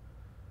Sean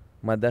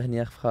ma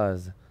dernière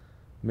phrase,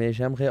 mais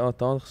j'aimerais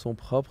entendre son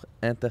propre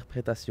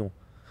interprétation.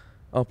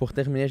 Oh, pour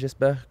terminer,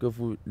 j'espère que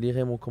vous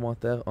lirez mon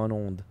commentaire en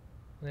ondes.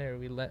 There,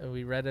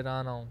 we read it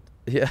on.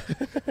 Yeah.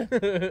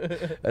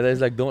 And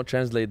it's like, don't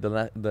translate the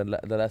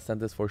last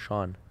sentence for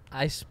Sean.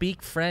 I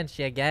speak French,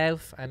 yeah,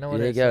 Gav. I know what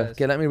Yeah, it yeah. says.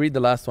 Okay, let me read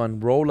the last one.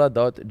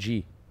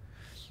 Rolla.g.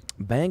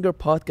 Banger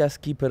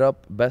podcast, keep it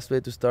up. Best way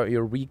to start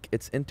your week.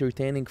 It's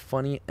entertaining,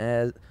 funny,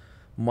 and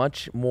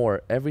much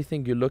more.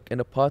 Everything you look in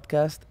a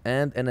podcast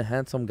and in a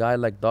handsome guy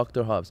like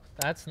Dr. Hobbs.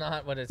 That's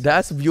not what it says.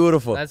 That's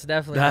beautiful. That's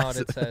definitely not what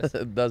it says.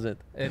 It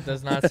doesn't. It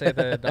does not say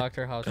the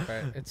Dr. House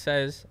part. It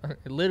says,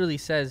 it literally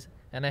says,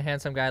 and a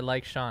handsome guy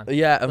like Sean.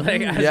 Yeah,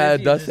 Like, as yeah,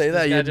 if it does this say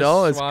that. guy You just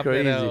know, it's swapped it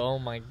crazy. out. Oh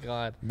my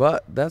God.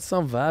 But that's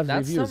some vibes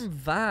That's reviews. some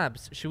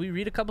vibes. Should we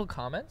read a couple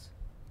comments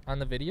on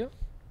the video?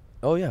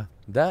 Oh yeah,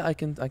 that I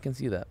can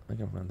see that. I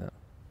can find that.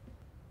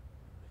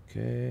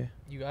 Okay.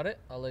 You got it?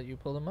 I'll let you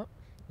pull them up.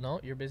 No,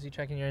 you're busy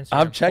checking your Instagram.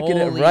 I'm checking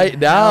it Holy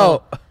right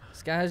hell. now.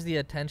 This guy has the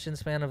attention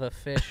span of a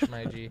fish,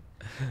 my G.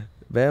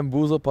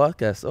 Bamboozled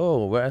podcast.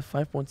 Oh, we're at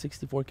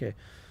 5.64k.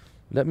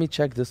 Let me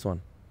check this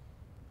one.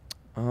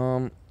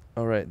 All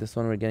right, this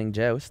one we're getting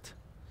joust.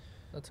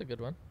 That's a good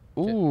one.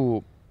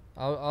 Ooh,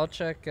 I'll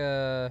check.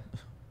 Are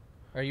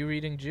you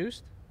reading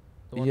Juiced?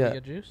 The one Yeah. we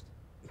get Juiced?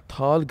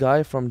 tall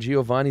guy from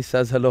Giovanni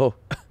says hello.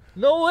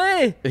 No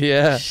way.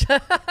 Yeah,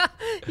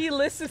 He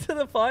listened to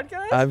the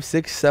podcast? I'm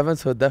 6'7",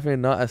 so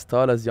definitely not as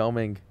tall as Yao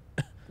Ming.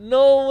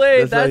 No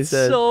way. That's what he That's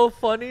said. so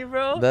funny,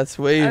 bro. That's As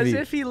wavy.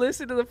 if he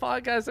listened to the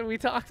podcast and we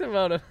talked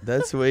about him.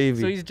 That's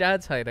wavy. So he's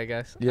Jad's height, I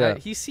guess. Yeah.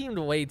 He seemed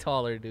way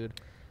taller, dude.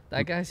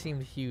 That guy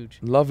seemed huge.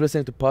 Love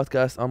listening to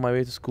podcasts on my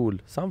way to school.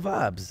 Some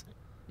vibes.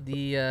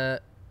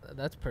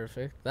 That's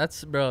perfect.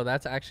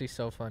 That's actually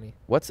so funny.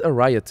 What's a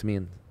riot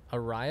mean? A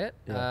riot?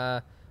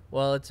 Yeah.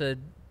 Well,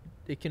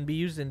 it can be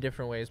used in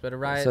different ways, but a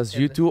riot. It says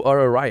you two are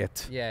a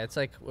riot. Yeah, it's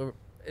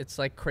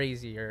like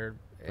crazy, or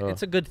Oh.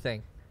 it's a good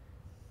thing.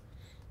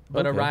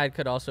 But a Okay. riot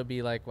could also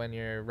be like when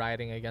you're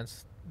rioting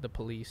against the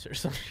police or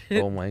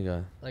something. Oh my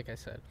god. Like I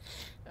said.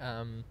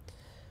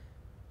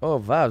 Oh,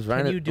 Vabs.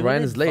 Can you do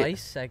Ryan an is late.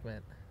 advice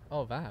segment?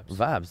 Oh, Vabs.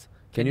 Vabs.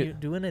 Can you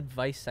do an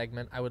advice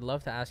segment? I would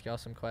love to ask y'all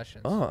some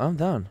questions. Oh, I'm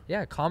down.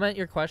 Yeah, comment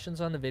your questions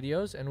on the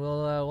videos and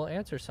we'll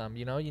answer some.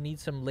 You know, you need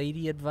some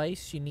lady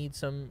advice, you need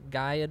some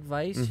guy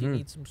advice, you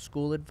need some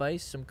school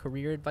advice, some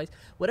career advice,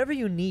 whatever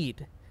you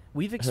need.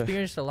 We've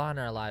experienced a lot in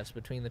our lives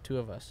between the two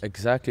of us.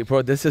 Exactly,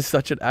 bro. This is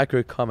such an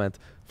accurate comment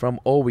from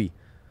Owi.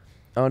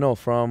 Oh no,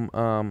 from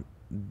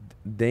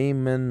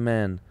Damon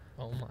Man.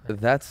 Oh my.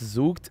 That's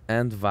Zooked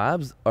and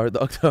Vabs are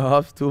Dr.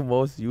 Hoff's two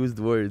most used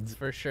words.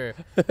 For sure.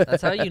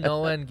 That's how you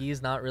know when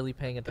Guy's not really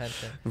paying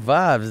attention.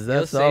 Vabs,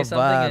 that's He'll all say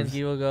something and Vabs.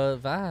 Guy will go,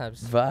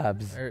 Vabs.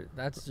 Vabs. Or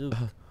that's Zook.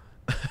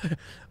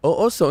 Oh,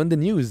 also in the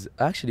news,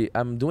 actually,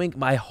 I'm doing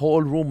my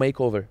whole room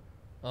makeover.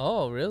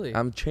 Oh, really?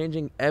 I'm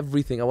changing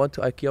everything. I went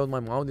to IKEA with my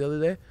mom the other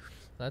day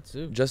That's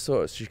Zook. just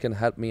so she can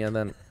help me, and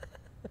then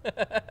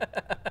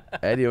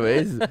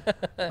anyways,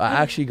 I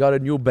actually got a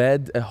new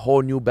bed, a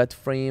whole new bed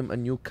frame, a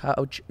new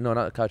couch. No,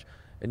 not a couch.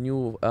 A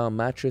new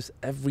mattress,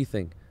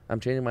 everything. I'm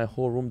changing my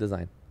whole room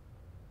design.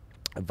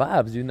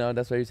 Vibes, you know,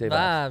 that's why you say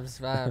vibes.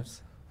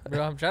 Vibes.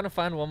 Bro, I'm trying to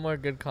find one more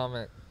good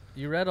comment.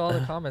 You read all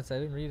the comments. I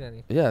didn't read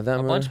any. Yeah, that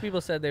A bunch of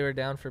people said they were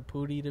down for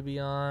Pootie to be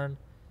on.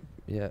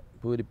 Yeah,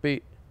 booty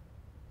beat.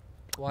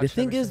 The Watched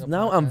thing every is, single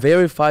now I'm podcast.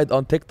 verified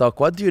on TikTok.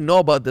 What do you know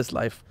about this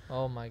life?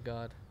 Oh my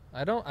god.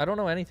 I don't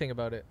know anything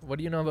about it. What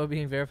do you know about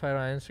being verified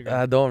on Instagram?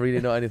 I don't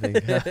really know anything.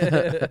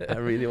 I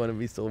really want to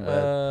be so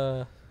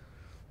bad.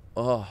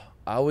 Oh,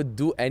 I would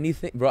do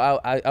anything, bro.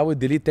 I would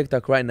delete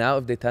TikTok right now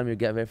if they tell me you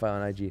get verified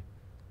on IG.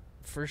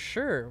 For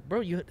sure, bro.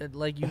 You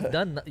you've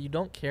done. You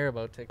don't care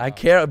about TikTok. I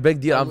care a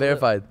big deal. I'm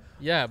verified.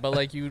 Yeah, but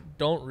like you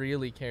don't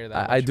really care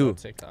that much I do. about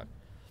TikTok.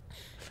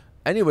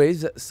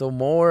 Anyways, so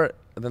more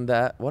than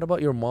that, what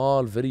about your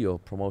mall video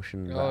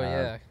promotion? Oh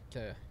yeah.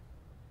 Okay.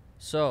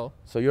 So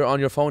you're on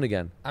your phone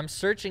again. I'm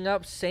searching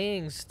up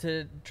sayings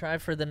to try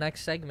for the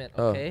next segment.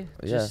 Oh, Okay.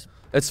 yeah.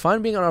 It's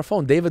fine being on our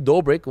phone. David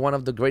Dobrik, one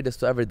of the greatest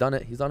to ever done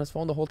it, he's on his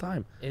phone the whole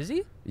time. Is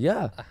he?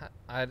 Yeah.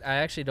 I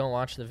actually don't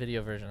watch the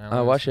video version.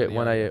 I watched it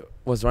when I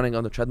was running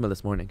on the treadmill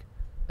this morning.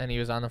 And he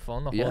was on the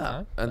phone the whole Yeah.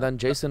 time. And then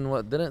Jason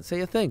didn't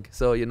say a thing.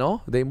 So, you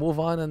know, they move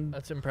on and...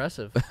 That's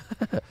impressive.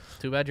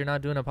 Too bad you're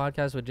not doing a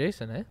podcast with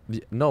Jason, eh?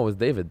 No, it was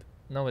David.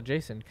 No, with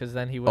Jason, because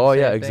then he would Oh,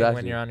 say yeah, a thing when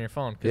exactly. you're on your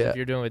phone. Because Yeah. if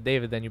you're doing it with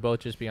David, then you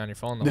both just be on your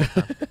phone the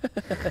whole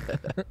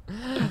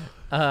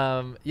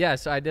time. Yeah,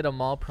 so I did a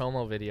mall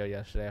promo video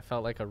yesterday. I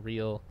felt like a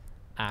real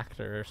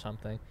actor or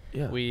something.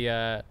 Yeah. We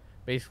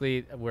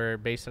basically we're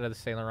based out of the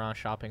Saint Laurent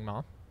shopping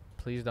mall.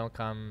 Please don't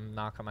come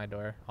knock on my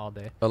door all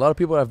day. A lot of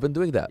people have been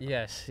doing that.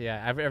 Yes,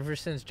 yeah. Ever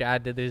since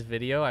Jad did this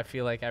video, I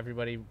feel like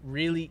everybody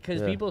really,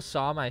 because Yeah. people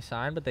saw my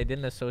sign, but they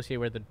didn't associate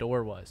where the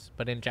door was.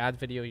 But in Jad's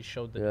video, he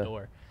showed the Yeah.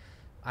 door.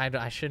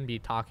 I shouldn't be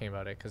talking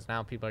about it because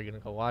now people are gonna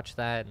go watch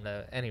that.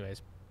 And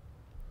anyways,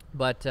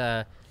 but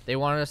they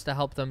wanted us to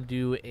help them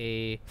do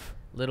a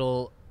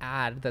little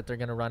ad that they're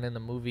gonna run in the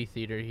movie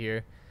theater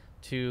here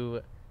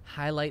to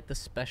highlight the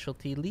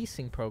specialty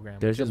leasing program.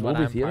 There's which is a what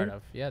movie I'm theater? part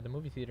of. Yeah, the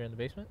movie theater in the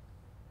basement.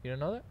 You don't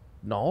know that?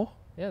 No?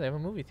 Yeah, they have a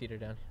movie theater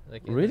down here.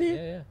 Like in Really?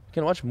 yeah. You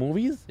can watch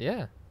movies?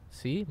 Yeah.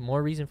 See,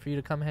 more reason for you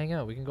to come hang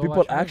out. We can go. People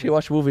watch a actually movie.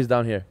 watch movies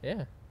down here.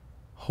 Yeah,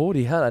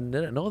 Holy hell, I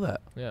didn't know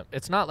that. yeah.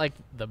 It's not like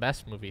the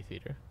best movie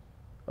theater.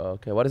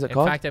 Okay, what is it In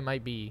called? fact, it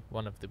might be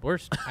one of the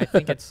worst. I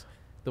think it's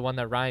the one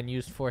that Ryan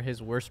used for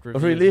his worst review.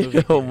 of Really? movie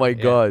Oh theater. my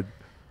Yeah. god.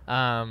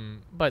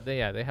 But they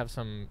have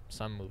some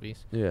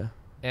movies. Yeah.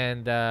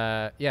 And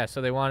yeah,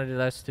 so they wanted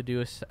us to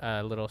do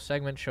a little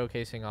segment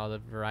showcasing all the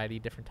variety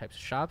different types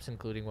of shops,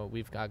 including what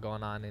we've got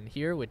going on in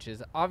here, which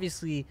is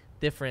obviously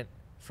different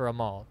for a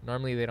mall.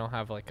 Normally they don't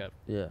have like a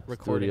Yeah.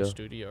 recording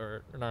studio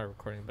or not a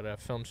recording, but a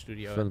film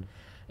studio Film.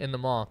 in the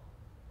mall.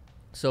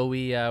 So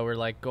we were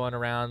like going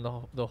around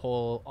the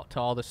whole to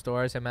all the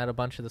stores. I met a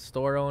bunch of the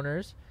store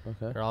owners.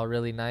 Okay. They're all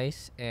really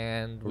nice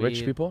and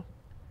Rich people?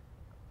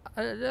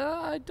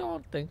 I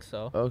don't think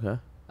so. Okay.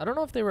 I don't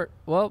know if they were.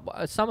 Well,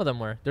 some of them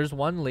were. There's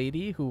one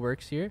lady who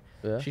works here.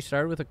 Yeah. She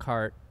started with a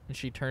cart and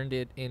she turned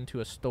it into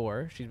a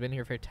store. She's been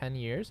here for 10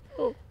 years.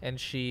 Oh. And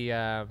she's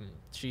I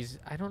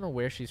don't know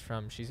where she's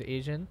from. She's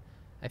Asian.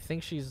 I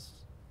think she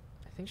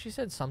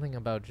said something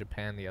about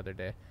Japan the other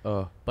day.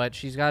 Oh. But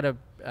she's got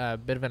a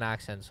bit of an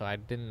accent, so I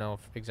didn't know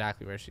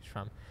exactly where she's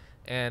from.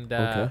 And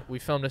Okay. we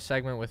filmed a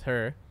segment with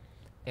her.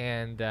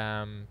 And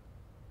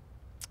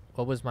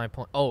what was my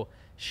point? Oh,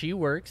 she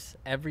works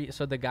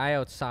so the guy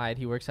outside,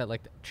 he works at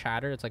like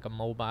Chatter. It's like a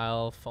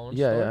mobile phone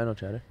store. Yeah, I know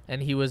Chatter.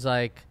 And he's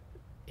like,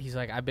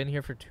 I've been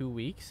here for 2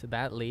 weeks.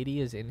 That lady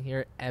is in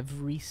here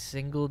every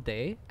single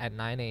day at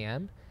 9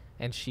 a.m.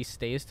 and she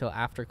stays till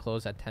after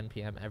close at 10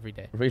 p.m. every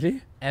day.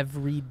 Really?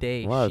 Every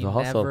day. Wow, she the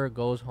hustle. never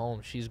goes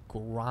home. She's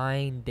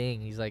grinding.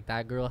 He's like,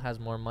 that girl has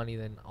more money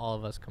than all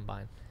of us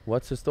combined.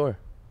 What's the store?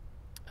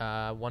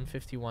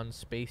 151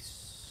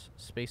 Space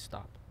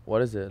Stop.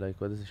 What is it? Like,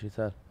 what does she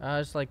sell?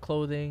 It's like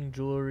clothing,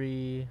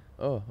 jewelry.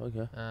 Oh,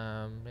 okay.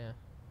 Yeah.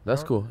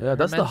 That's cool. Yeah, Her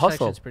that's the men's hustle.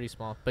 section's pretty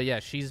small, but yeah,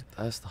 she's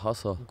That's the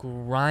hustle.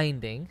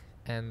 grinding.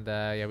 And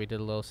yeah, we did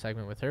a little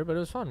segment with her, but it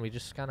was fun. We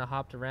just kind of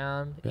hopped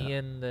around. Yeah.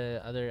 Ian,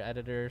 the other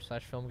editor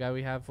 / film guy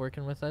we have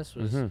working with us,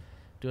 was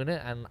doing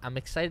it, and I'm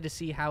excited to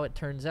see how it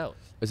turns out.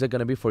 Is it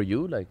gonna be for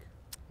you? Like,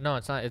 No,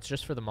 it's not. It's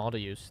just for the mall to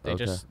use. They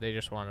Okay.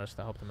 just wanted us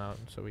to help them out,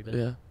 and so we did.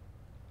 yeah.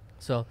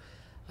 So,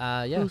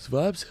 yeah, Those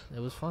vibes. it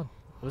was fun.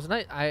 It was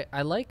nice.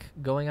 I like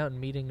going out and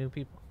meeting new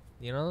people.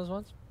 You know those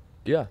ones?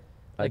 Yeah,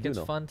 I Like do it's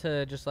know. fun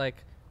to just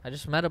like. I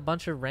just met a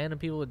bunch of random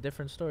people with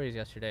different stories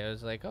yesterday. I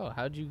was like, oh,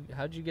 how'd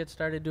you get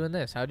started doing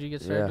this? How'd you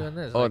get started doing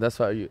this? Oh, Like, that's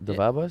why the Yeah.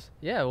 vibe was.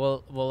 yeah.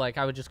 Well, like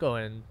I would just go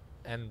in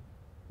and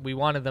we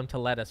wanted them to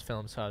let us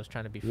film, so I was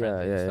trying to be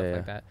friendly and stuff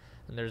like that.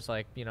 And there's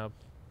like,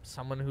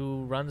 someone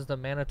who runs the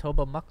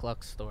Manitoba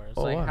Mukluk store. It's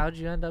Oh, like, wow. how'd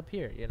you end up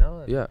here?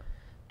 And Yeah,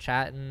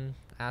 chatting,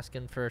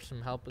 asking for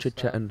some help with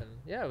Chit-chatting. stuff. And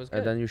yeah, it was good.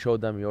 and then you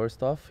showed them your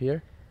stuff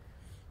here.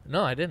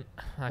 No, I didn't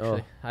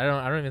actually. Oh. I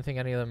don't even think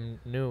any of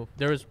them knew.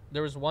 There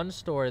was one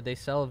store they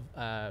sell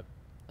I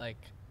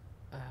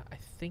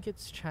think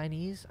it's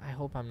Chinese. I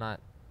hope I'm not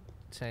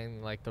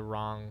saying like the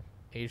wrong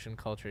Asian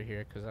culture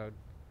here, because that would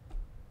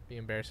be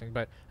embarrassing.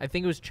 But I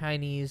think it was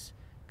Chinese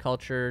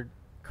culture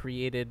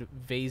created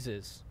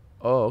vases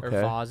Oh, or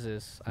okay.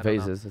 vases. I don't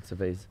know. Vases. It's a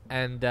vase.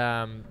 And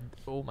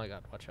oh my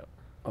God, watch out.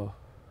 Oh,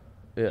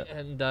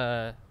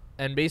 yeah.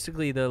 And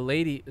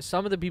basically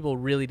some of the people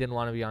really didn't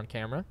want to be on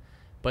camera,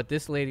 but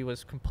this lady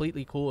was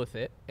completely cool with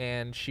it,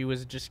 and she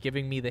was just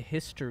giving me the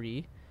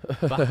history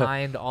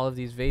behind all of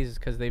these vases,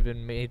 because they've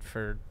been made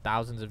for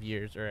thousands of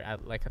years, or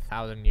at like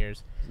 1,000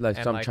 years. Like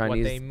And some like Chinese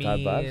what they type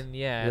vibes. mean,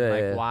 Yeah, and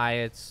like yeah. why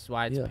it's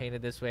Yeah.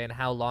 painted this way, and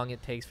how long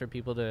it takes for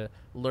people to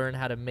learn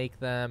how to make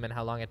them, and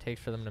how long it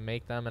takes for them to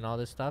make them, and all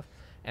this stuff.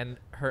 And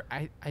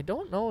I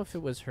don't know if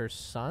it was her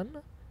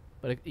son,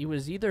 but it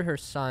was either her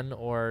son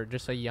or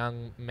just a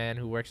young man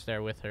who works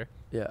there with her.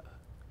 Yeah.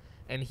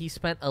 And he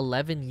spent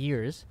 11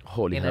 years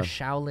Holy in hell. a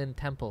Shaolin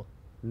temple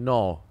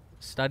No,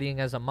 studying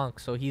as a monk.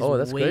 So he's Oh,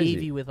 that's wavy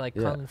crazy. with like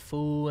Yeah. kung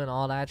fu and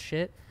all that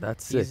shit.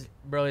 that's He's, sick.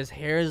 bro, his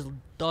hair is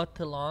dot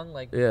to long,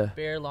 like Yeah.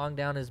 bare long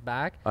down his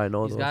back. I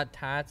know. He's those. got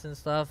tats and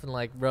stuff, and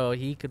like, bro,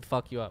 he could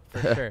fuck you up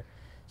for sure.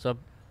 So,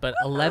 but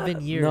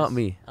 11 years. Not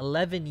me.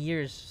 11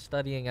 years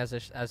studying as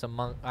a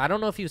monk. I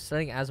don't know if he was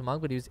studying as a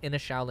monk, but he was in a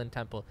Shaolin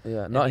temple.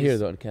 Yeah, and not here he's-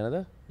 though. In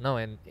Canada. No,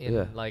 in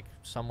Yeah. like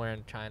somewhere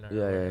in China. or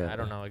Yeah, yeah, wherever. yeah, I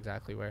don't yeah. know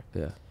exactly where.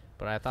 Yeah.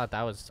 But I thought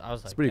I was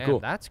like, pretty damn, cool.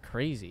 that's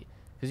crazy.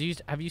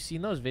 Because have you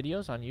seen those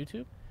videos on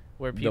YouTube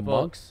where The people?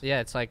 monks? Yeah,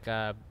 it's like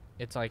a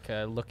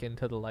look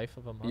into the life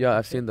of a monk. Yeah, and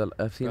I've shit.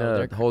 seen Bro,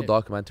 a they're whole cra-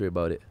 documentary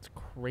about it. It's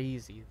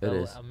crazy. It The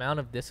is. amount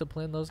of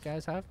discipline those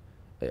guys have.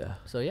 Yeah.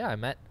 So yeah,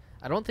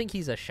 I don't think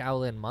he's a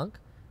Shaolin monk,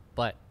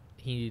 but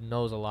he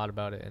knows a lot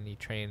about it, and he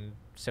trained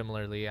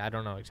similarly. I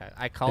don't know exactly.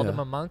 I called him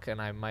Yeah. a monk, and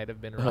I might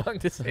have been wrong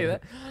to say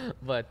that,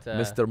 but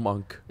Mr.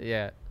 Monk.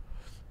 yeah.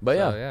 But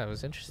So, yeah, it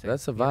was interesting.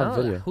 that's a You vibe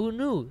know, video. Who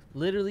knew?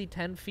 Literally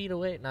 10 feet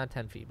away, not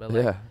 10 feet, but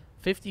like yeah,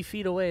 50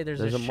 feet away, there's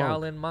a There's a monk.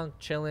 Shaolin monk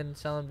chilling,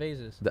 selling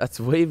vases. that's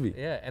wavy.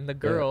 Yeah, and the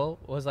girl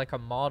was like a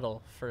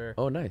model for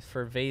Oh, nice.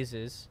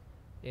 vases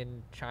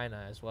in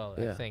China as well,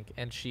 I Yeah. think.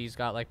 And she's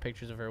got like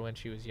pictures of her when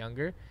she was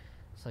younger.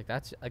 It's like,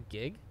 that's a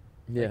gig.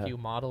 Yeah. Like, you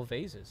model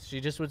vases.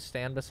 She just would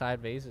stand beside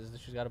vases. And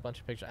she's got a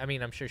bunch of pictures. I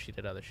mean, I'm sure she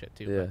did other shit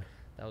too. Yeah. But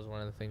that was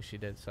one of the things she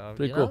did. So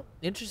Pretty you cool. know,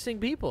 interesting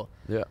people.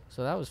 Yeah.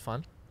 So that was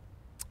fun.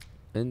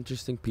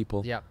 Interesting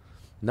people. Yeah.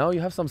 Now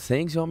you have some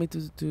sayings you want me to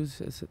do?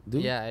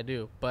 Yeah, I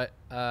do. But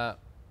are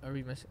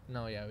we missing?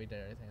 No, yeah, we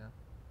did everything. Huh?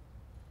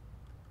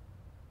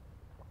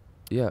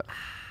 Yeah.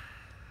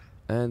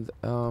 And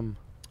All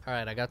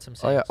right, I got some.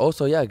 oh yeah. sayings.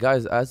 Also, yeah,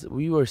 guys, as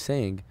we were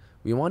saying,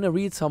 we want to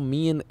read some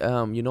mean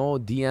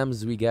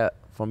DMs we get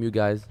from you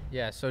guys.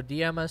 Yeah, so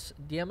DM us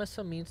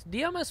some means.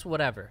 DM us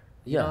whatever.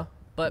 You Yeah. know?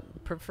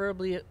 But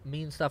preferably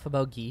mean stuff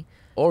about Guy.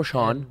 Or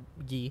Sean.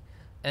 And Guy.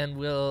 And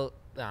we'll.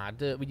 You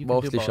can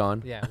Mostly do both.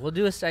 Sean. Yeah, we'll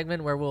do a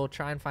segment where we'll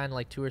try and find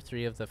like 2 or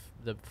 3 of the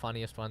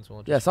funniest ones.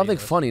 We'll just Yeah, read something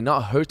those. funny,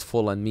 not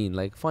hurtful and mean.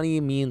 Like funny,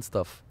 mean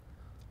stuff.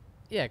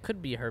 Yeah, it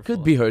could be hurtful.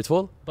 Could be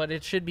hurtful. But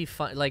it should be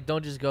fun. Like,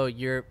 don't just go,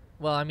 you're.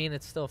 Well, I mean,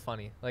 it's still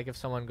funny. Like, if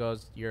someone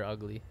goes, you're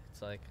ugly,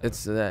 it's like.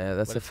 It's that's But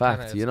a it's kinda-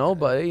 fact, it's you know.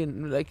 kinda-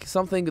 But like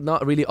something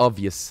not really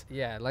obvious.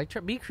 Yeah, like,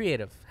 be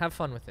creative. Have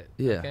fun with it.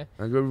 Yeah, Okay?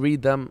 and we'll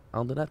read them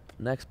on the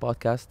next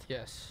podcast.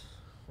 Yes.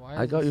 Why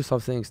I is got you this- some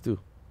things too.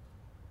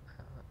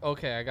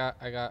 Okay, I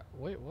got.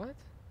 Wait, what?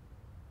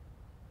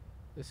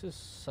 This is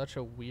such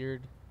a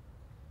weird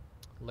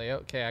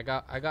layout. Okay, I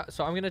got.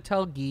 So I'm gonna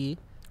tell Guy.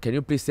 Can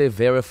you please say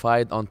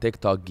verified on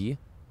TikTok, Guy?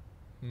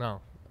 No,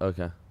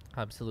 Okay.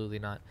 absolutely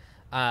not.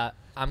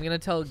 I'm gonna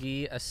tell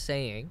Guy a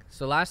saying.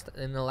 So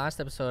in the last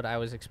episode, I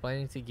was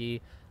explaining to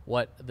Guy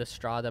what the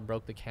straw that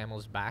broke the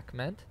camel's back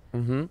meant.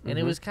 And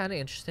it was kind of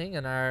interesting,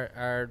 and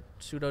our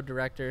pseudo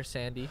director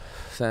Sandra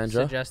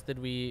suggested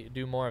we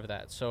do more of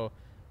that. So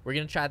we're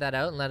gonna try that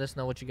out and let us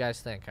know what you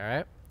guys think. All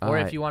right, or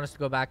if you want us to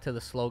go back to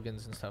the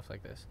slogans and stuff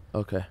like this.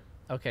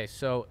 Okay,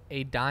 so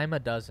a dime a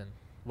dozen.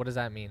 What does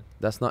that mean?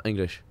 That's not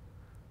English.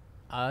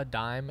 A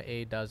dime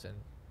a dozen.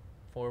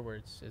 4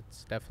 words.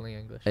 It's definitely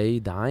English.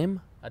 A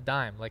dime? A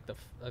dime, like the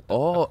a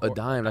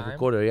dime, like a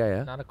quarter.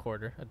 Yeah. Not a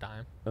quarter, a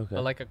dime. Okay.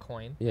 But like a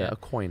coin. Yeah, a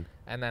coin.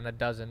 And then a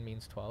dozen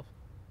means 12.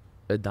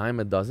 A dime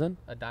a dozen?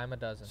 A dime a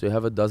dozen. So you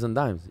have a dozen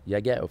dimes.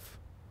 Yeah, get off.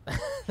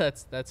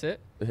 That's it?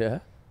 Yeah.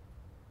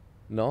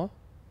 No?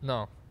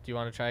 No. Do you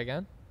want to try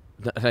again?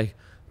 Like,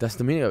 that's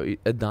the meaning of it.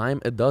 A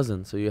dime a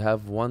dozen. So you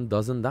have 1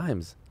 dozen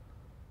dimes.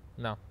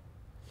 No.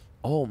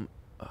 Oh.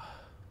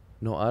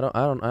 No, I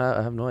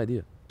have no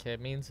idea. Okay,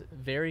 it means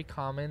very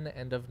common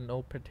and of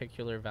no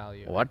particular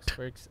value. What?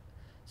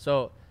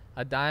 So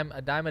a dime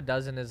a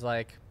dozen is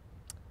like,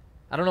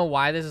 I don't know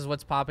why this is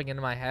what's popping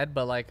into my head,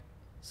 but like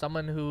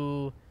someone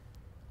who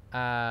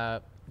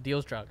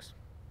deals drugs,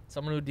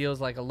 someone who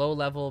deals like a low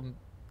level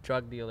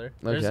drug dealer.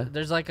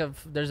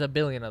 There's a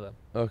billion of them.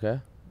 Okay.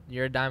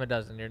 You're a dime a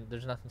dozen.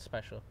 There's nothing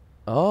special.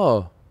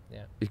 Oh.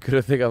 Yeah. You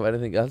couldn't think of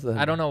anything else then.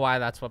 I don't know why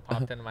that's what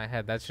popped into my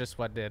head. That's just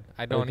what did.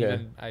 I don't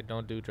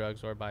do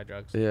drugs or buy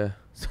drugs. Yeah.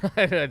 So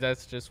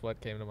that's just what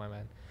came to my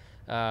mind.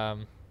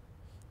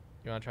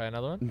 You want to try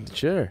another one?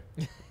 Sure.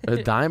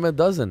 A dime a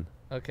dozen.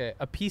 Okay.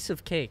 A piece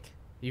of cake.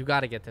 You got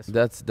to get this.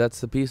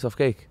 That's a piece of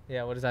cake.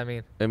 Yeah, what does that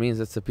mean? It means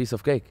it's a piece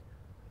of cake.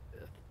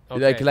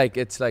 Okay. Like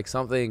it's like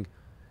something.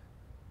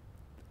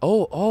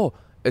 Oh,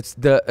 it's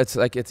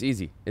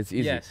easy. It's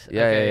easy. Yes.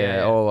 Yeah, okay,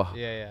 yeah. Oh.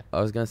 Yeah.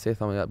 I was gonna say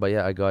something like that, but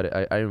yeah, I got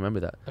it. I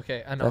remember that.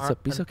 Okay. That's a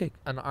piece of cake.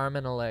 An arm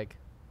and a leg.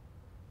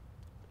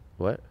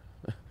 What?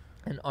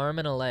 An arm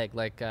and a leg,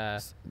 like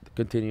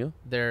Continue.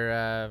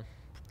 They're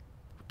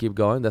Keep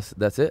going.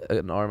 That's it.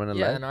 An arm and a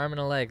leg. Yeah, an arm and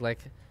a leg. Like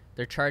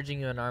they're charging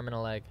you an arm and a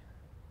leg.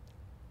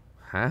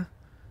 Huh?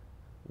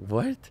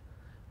 What?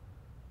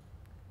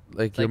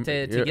 Like to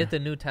get the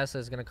new Tesla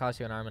is gonna cost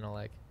you an arm and a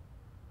leg.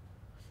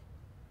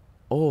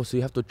 Oh, so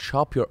you have to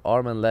chop your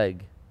arm and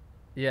leg.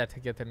 Yeah, to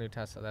get the new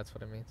Tesla. That's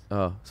what it means.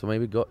 Oh, so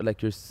maybe go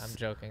like you're. I'm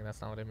joking.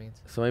 That's not what it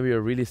means. So maybe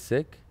you're really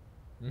sick,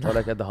 No. or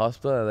like at the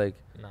hospital. And like,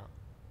 No.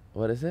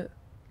 what is it?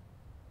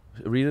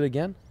 Read it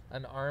again.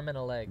 An arm and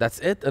a leg. That's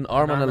it. An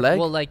arm and a leg.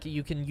 Well, like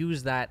you can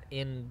use that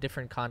in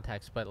different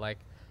contexts, but like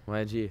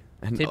My G.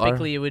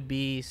 typically it would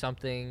be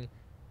something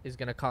is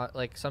gonna cost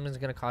like something's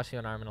gonna cost you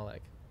an arm and a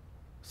leg.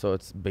 So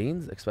it's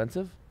beans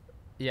expensive.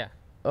 Yeah.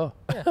 Oh.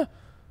 Yeah.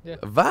 Yeah.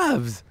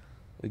 Vibes.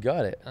 We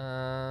got it.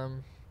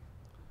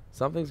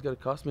 Something's gonna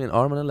cost me an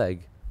arm and a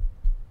leg.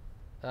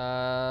 Man,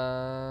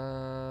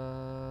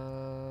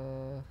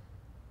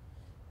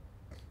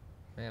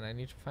 I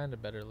need to find a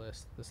better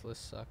list. This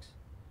list sucks.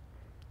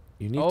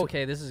 You need.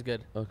 Okay, this is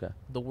good. Okay.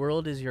 The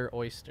world is your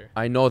oyster.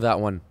 I know that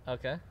one.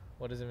 Okay.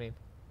 What does it mean?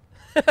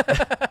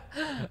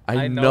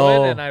 I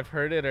know it and I've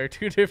heard it are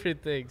 2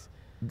 different things.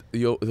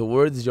 The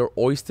words your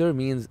oyster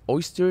means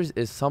oysters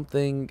is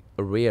something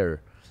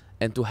rare,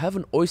 and to have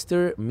an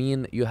oyster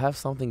mean you have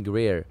something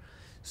rare.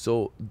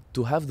 So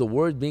to have the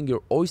word being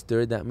your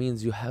oyster, that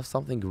means you have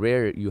something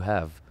rare you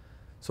have.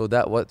 So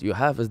that what you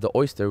have is the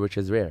oyster, which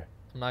is rare.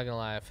 I'm not gonna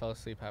lie, I fell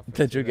asleep halfway.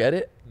 Did you get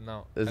it?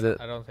 No.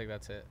 I don't think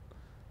that's it.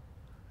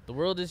 The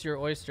world is your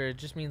oyster. It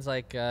just means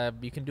like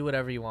you can do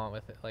whatever you want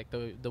with it. Like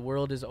the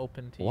world is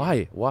open to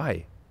you.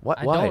 Why?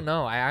 I don't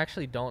know. I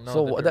actually don't know.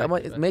 So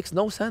it makes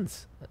no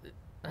sense.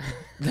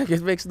 Like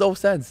it makes no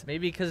sense.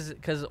 Maybe because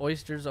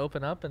oysters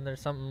open up and there's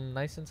something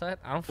nice inside.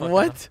 I don't fucking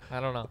What? know. I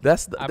don't know.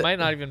 I might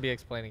not even be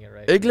explaining it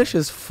right. English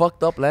is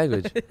fucked up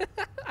language.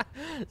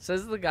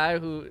 Says the guy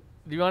who.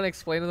 Do you want to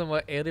explain to them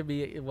what A to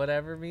B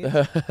whatever means?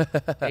 A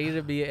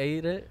to B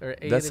ate it or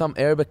A. That's some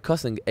Arabic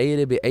cussing. A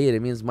to be ate.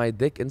 It means my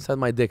dick inside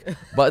my dick.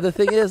 But the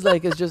thing is,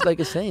 like, it's just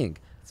like a saying.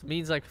 It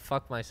means like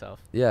fuck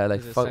myself. Yeah,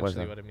 like fuck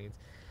essentially myself. what it means.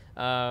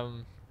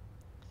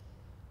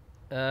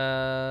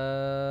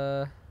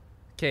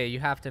 Okay, you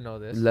have to know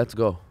this. Let's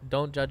go.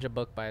 Don't judge a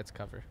book by its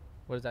cover.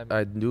 What does that mean?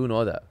 I do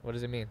know that. What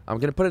does it mean? I'm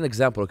gonna put an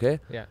example, okay?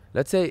 Yeah.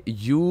 Let's say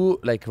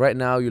you like right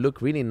now you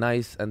look really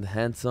nice and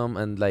handsome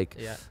and like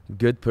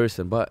good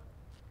person, but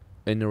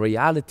in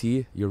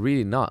reality you're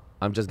really not.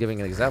 I'm just giving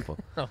an example.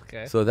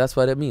 Okay. So that's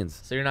what it means.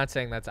 So you're not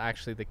saying that's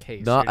actually the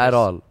case. Not you're at just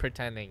all.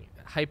 Pretending.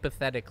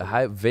 Hypothetically.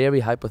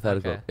 Very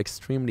hypothetical. Okay.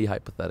 Extremely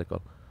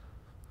hypothetical.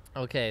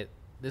 Okay.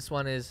 This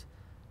one is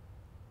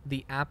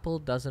the apple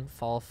doesn't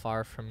fall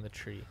far from the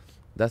tree.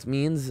 That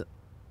means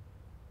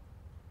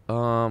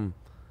don't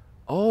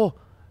fall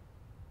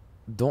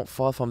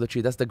from the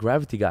tree. That's the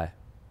gravity guy.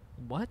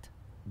 What?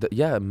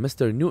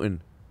 Mr.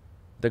 Newton.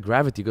 The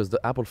gravity, because the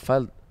apple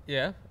fell.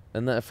 Yeah.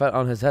 And then it fell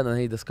on his head and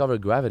he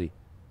discovered gravity.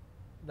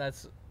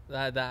 The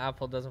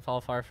apple doesn't fall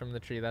far from the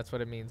tree. That's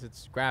what it means.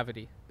 It's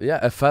gravity.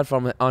 Yeah, it fell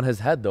on his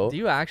head though. Do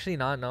you actually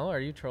not know?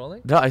 Are you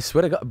trolling? No, I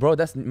swear to God, bro,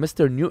 that's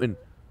Mr. Newton.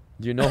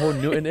 Do you know who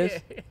Newton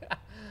is?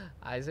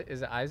 Isaac,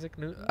 is it Isaac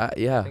Newton?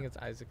 Yeah. I think it's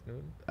Isaac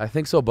Newton. I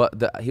think so, but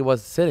he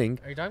was sitting.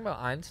 Are you talking about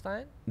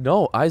Einstein?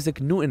 No, Isaac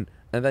Newton.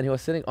 And then he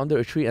was sitting under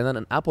a tree, and then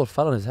an apple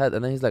fell on his head,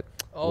 and then he's like,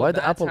 oh, why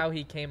the apple? That's how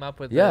he came up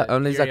with yeah, the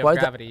and he's theory like, of why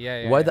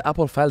gravity. why the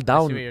apple fell I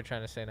down? see what you're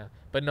trying to say now.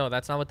 But no,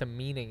 that's not what the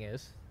meaning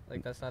is.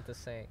 Like, that's not the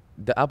saying.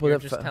 The apple You're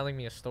didn't just telling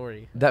me a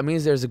story. That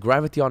means there's a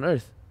gravity on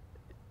Earth.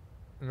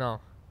 No.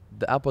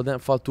 The apple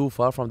didn't fall too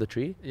far from the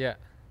tree? Yeah.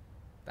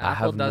 The I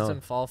apple have no-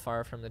 doesn't fall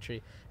far from the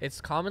tree. It's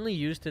commonly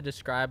used to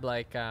describe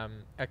like a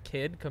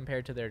kid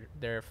compared to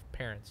their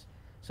parents.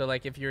 So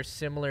like if you're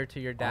similar to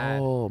your dad,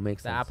 Oh,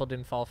 makes the sense. apple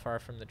didn't fall far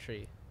from the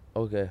tree.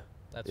 Okay.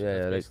 That's Yeah,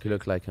 like basically you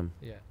look like him.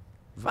 Yeah.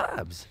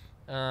 Vibes.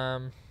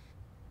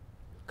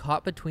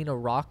 Caught between a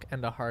rock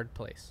and a hard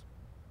place.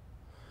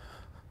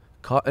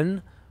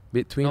 Cotton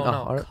between No, a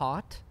no, heart.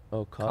 caught.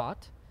 Oh,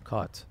 Caught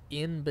caught.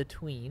 in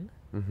between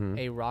Mm-hmm.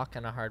 a rock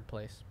and a hard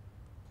place.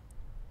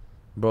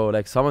 Bro,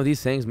 like some of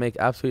these things make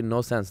absolutely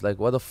no sense. Like,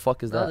 what the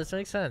fuck is No, that? this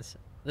makes sense.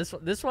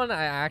 This one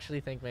I actually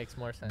think makes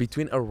more sense.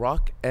 Between a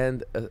rock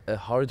and a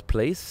hard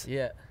place?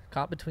 Yeah.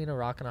 Caught between a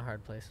rock and a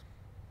hard place.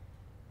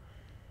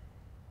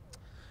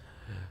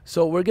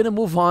 So we're gonna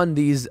move on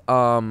these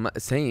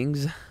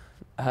sayings.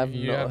 I have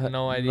You have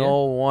no idea?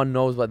 No one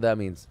knows what that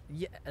means.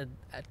 Yeah,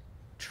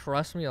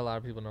 trust me, a lot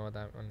of people know what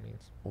that one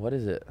means. What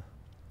is it?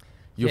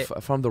 You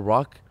Okay. from the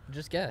rock?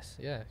 Just guess.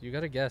 Yeah, you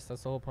gotta guess.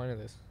 That's the whole point of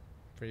this.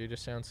 For you to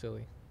sound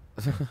silly.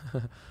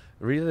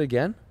 Read it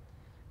again.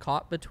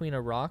 Caught between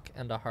a rock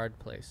and a hard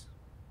place.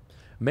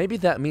 Maybe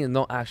that means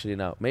no. Actually,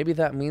 no. Maybe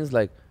that means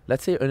like,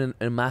 let's say in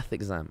a math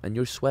exam and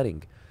you're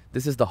sweating.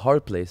 This is the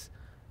hard place,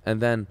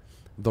 and then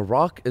the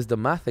rock is the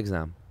math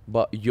exam.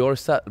 But you're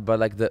set. But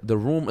like the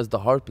room is the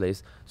hard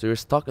place, so you're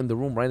stuck in the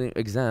room writing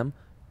exam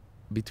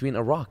between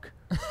a rock.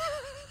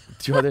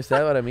 Do you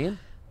understand what I mean?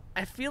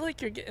 I feel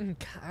like you're getting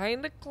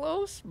kind of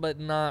close, but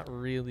not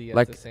really at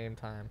Like- the same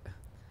time.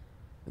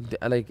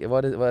 Like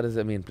what does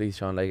it mean, please,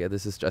 Sean? Like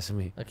this is stressing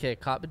me. Okay,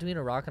 caught between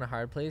a rock and a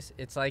hard place.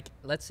 It's like,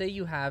 let's say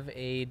you have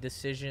a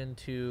decision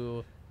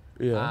to,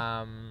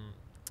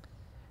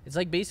 it's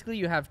like basically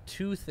you have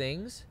two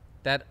things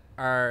that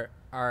are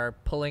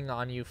pulling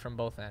on you from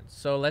both ends.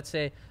 So let's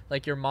say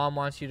like your mom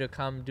wants you to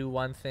come do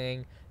one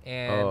thing,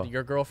 and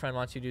your girlfriend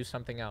wants you to do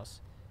something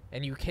else,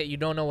 and you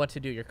don't know what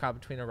to do. You're caught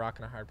between a rock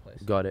and a hard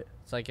place. Got it.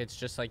 It's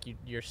just like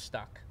you're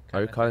stuck.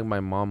 Are you kinda calling thing. my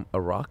mom a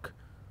rock?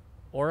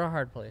 Or a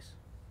hard place?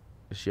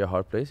 Is she a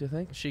hard place, you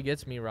think? She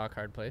gets me rock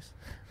hard place.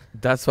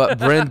 That's what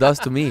Bryn does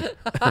to me.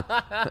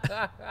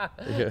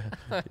 You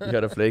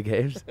gotta play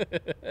games.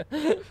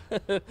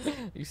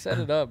 You set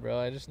it up, bro.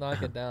 I just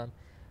knock it down.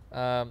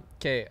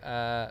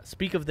 Okay.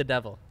 Speak of the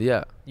devil.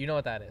 Yeah. You know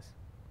what that is?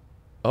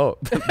 Oh.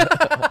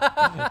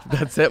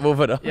 That's it.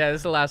 Moving on. Yeah, this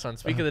is the last one.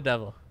 Speak of the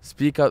devil.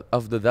 Speak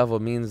of the devil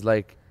means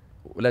like,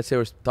 let's say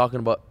we're talking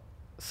about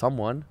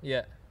someone.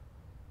 Yeah.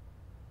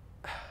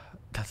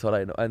 That's what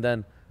I know. And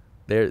then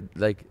they're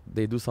like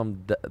they do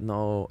some.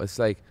 No, it's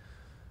like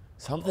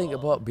something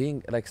about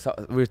being like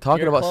we're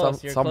talking You're about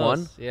close, you're someone.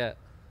 close. Yeah.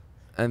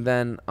 And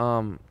then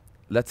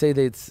let's say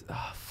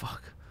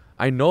fuck.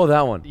 I know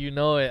that one. You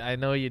know it. I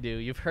know you do.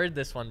 You've heard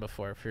this one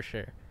before for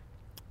sure.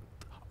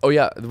 Oh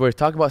yeah, we're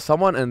talking about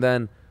someone, and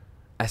then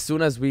as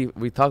soon as we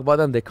talk about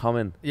them, they come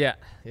in. Yeah.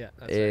 Yeah.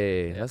 That's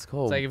Hey, right. Yeah. let's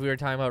go. It's like if we were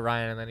talking about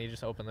Ryan and then he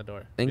just opened the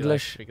door. Be like,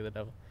 English. Speak of the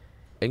devil.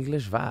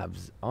 English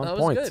vibes on That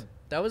point. was good.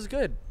 That was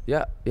good.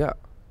 Yeah, yeah.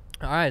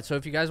 All right, so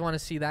if you guys want to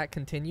see that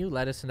continue,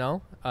 let us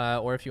know.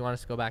 Or if you want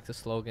us to go back to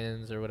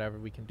slogans or whatever,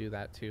 we can do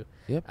that too.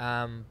 Yep.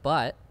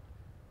 But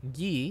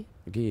Guy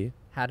Guy.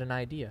 had an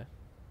idea.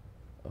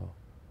 Oh.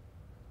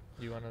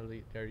 You want to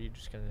lead? Or are you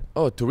just gonna?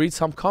 Oh, to read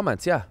some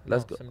comments. Yeah,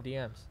 let's go. Some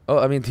DMs. Oh,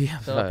 I mean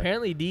DMs. So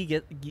apparently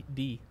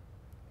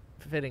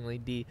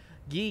fittingly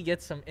Guy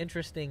gets some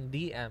interesting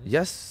DMs.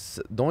 Yes.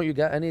 Don't you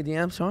get any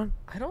DMs, Sean?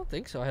 I don't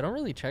think so. I don't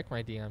really check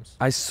my DMs.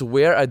 I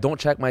swear I don't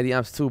check my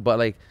DMs too, but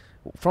like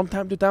from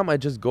time to time I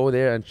just go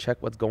there and check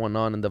what's going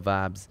on in the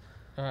vibes.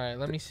 All right,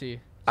 let me see.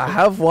 I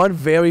have one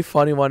very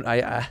funny one.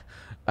 I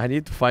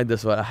need to find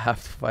this one. I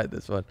have to find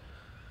this one.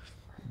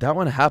 That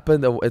one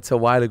happened. It's a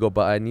while ago,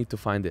 but I need to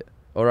find it.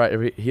 All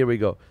right, here we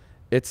go.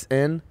 It's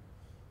in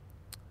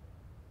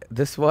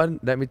this one.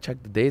 Let me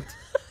check the date.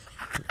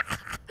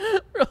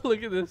 Bro,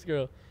 look at this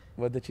girl.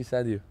 What did she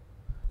send you?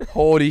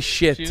 Holy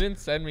shit! She didn't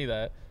send me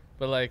that,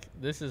 but like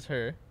this is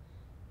her,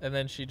 and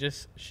then she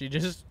just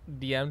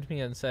DM'd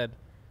me and said,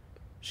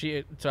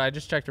 so I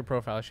just checked her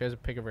profile. She has a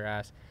pic of her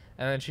ass,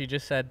 and then she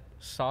just said,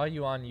 "Saw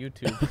you on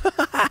YouTube."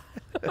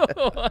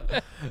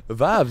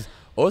 Vabs.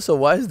 Also,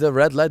 why is the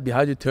red light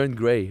behind you turned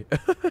gray?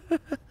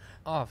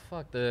 Oh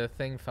fuck! The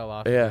thing fell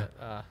off. Yeah.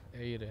 Yeah,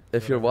 you did.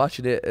 If you're Whatever.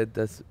 watching it,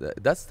 that's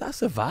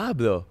a vibe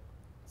though.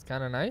 It's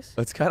kind of nice.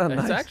 It's kind of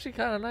nice. It's actually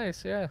kind of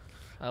nice. Yeah.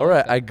 All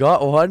right, I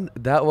got one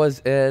that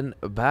was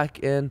back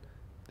in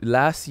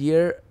last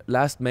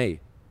May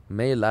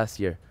last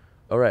year.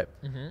 All right,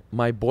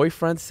 my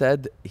boyfriend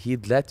said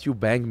he'd let you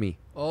bang me.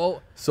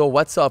 Oh. So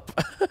what's up?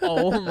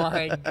 Oh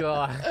my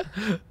god.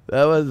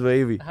 That was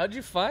wavy. How'd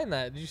you find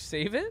that? Did you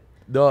save it?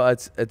 No,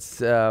 it's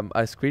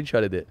I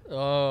screenshotted it.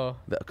 Oh.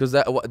 Because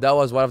that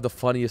was one of the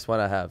funniest one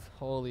I have.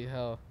 Holy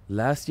hell.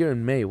 Last year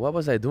in May, what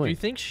was I doing? Do you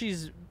think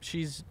she's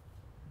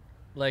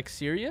like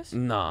serious?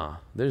 Nah,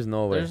 there's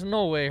no way. There's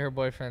no way her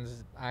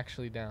boyfriend's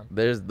actually down.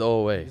 There's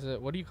no way.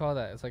 What do you call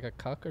that? It's like a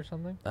cuck or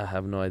something? I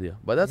have no idea.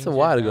 But that's a Means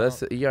while you're ago.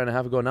 That's a year and a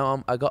half ago.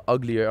 Now I got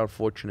uglier,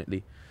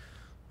 unfortunately.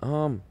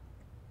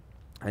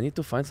 I need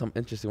to find some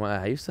interesting one.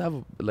 I used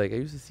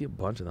to see a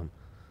bunch of them.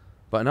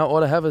 But now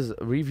all I have is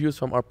reviews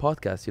from our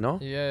podcast, you know?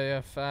 Yeah,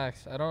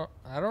 facts. I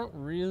don't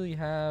really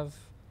have.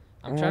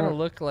 I'm trying to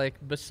look like,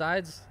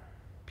 besides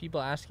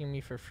people asking me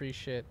for free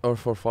shit. Or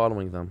for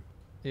following them.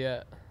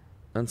 Yeah.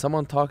 And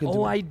someone talking to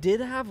me. Oh, I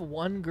did have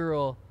one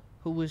girl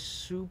who was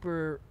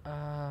super.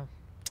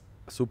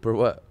 Super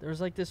what? There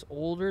was like this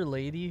older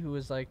lady who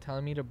was like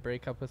telling me to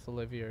break up with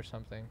Olivia or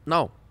something.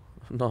 No.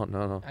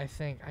 I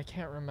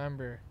can't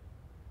remember.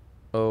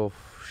 Oh,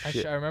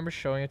 shit. I remember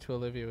showing it to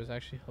Olivia. It was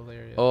actually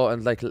hilarious. Oh,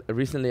 and like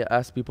recently I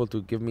asked people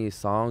to give me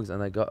songs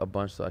and I got a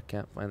bunch, so I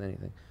can't find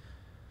anything.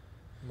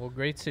 Well,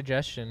 great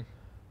suggestion.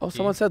 Oh,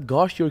 someone said,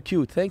 "Gosh, you're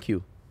cute. Thank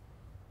you."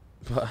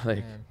 But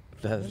like, Man,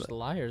 that's there's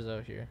liars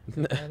out here.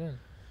 Get right in.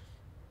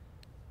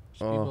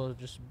 People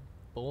just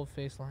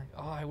bold-faced lying.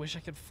 Oh, I wish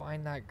I could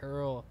find that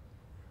girl.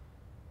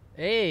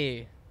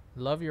 Hey,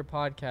 love your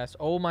podcast.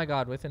 Oh my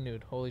God, with a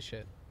nude. Holy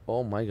shit.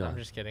 Oh my God. I'm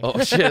just kidding.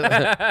 Oh shit.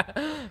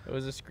 It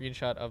was a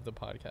screenshot of the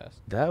podcast.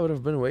 That would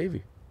have been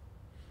wavy.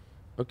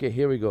 Okay,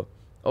 here we go.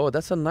 Oh,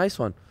 that's a nice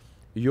one.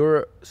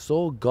 You're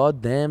so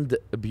goddamned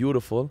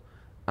beautiful.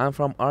 I'm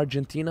from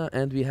Argentina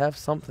and we have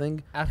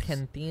something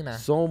Argentina.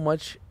 so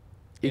much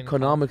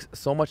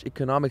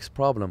economics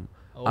problem.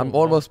 Oh, I'm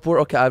almost poor.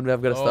 Okay, I'm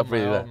gonna stop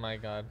reading Oh that. my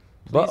God.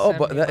 But Please send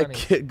me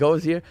that money.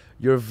 goes here.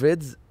 Your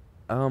vids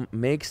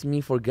makes me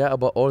forget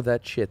about all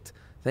that shit.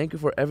 Thank you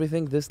for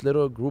everything. This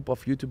little group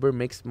of YouTuber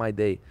makes my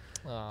day.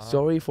 Aw.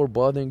 Sorry for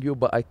bothering you,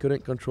 but I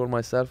couldn't control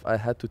myself. I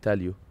had to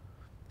tell you.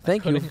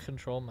 Thank you. I couldn't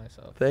control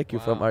myself. Thank you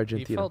from Wow,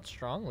 Argentina. He felt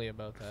strongly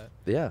about that.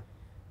 Yeah,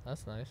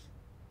 That's nice.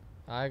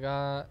 I've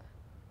got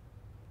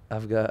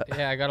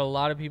yeah. I got a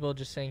lot of people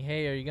just saying,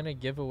 "Hey, are you gonna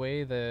give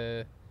away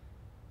the?"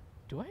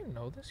 Do I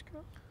know this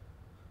girl?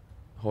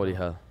 Holy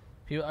hell.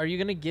 People, are you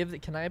gonna give the?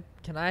 Can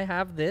I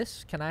have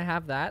this? Can I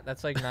have that?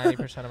 That's like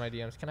 90% of my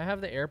DMs. Can I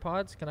have the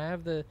AirPods? Can I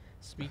have the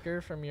speaker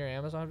from your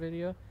Amazon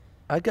video?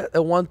 I got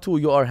a 1-2.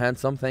 You are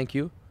handsome. Thank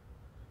you.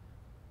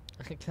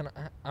 Can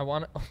I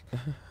want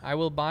I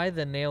will buy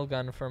the nail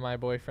gun for my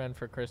boyfriend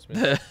for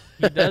Christmas.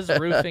 He does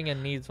roofing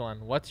and needs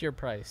one. What's your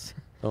price?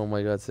 Oh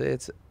my God. Say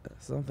it's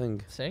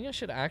something. Saying I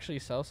should actually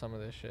sell some of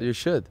this shit. You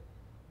should.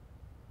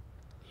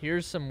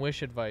 Here's some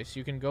Wish advice.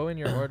 You can go in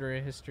your order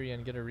history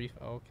and get a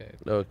refund. Okay.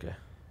 Okay.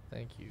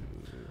 Thank you.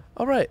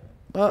 All right.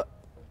 But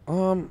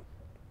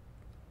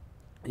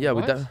yeah,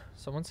 we What? done.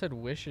 Someone said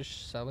Wish is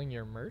selling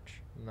your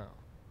merch? No.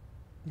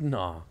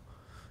 No,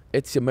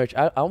 it's your merch.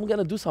 I'm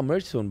gonna do some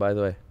merch soon, by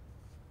the way.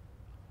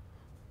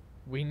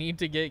 We need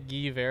to get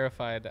Guy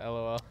verified,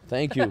 LOL.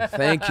 Thank you.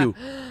 Thank you.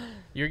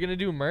 You're going to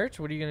do merch?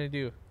 What are you going to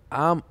do?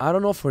 I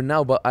don't know for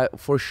now, but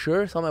for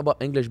sure something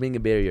about English being a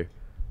barrier.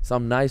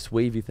 Some nice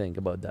wavy thing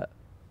about that.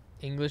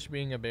 English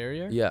being a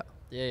barrier? Yeah.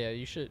 Yeah,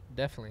 you should.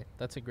 Definitely.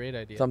 That's a great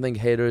idea. Something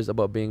haters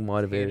about being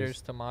motivators.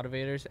 Haters to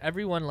motivators.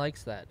 Everyone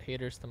likes that.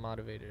 Haters to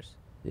motivators.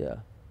 Yeah.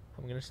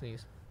 I'm going to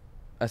sneeze.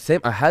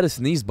 I had a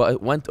sneeze, but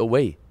it went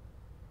away.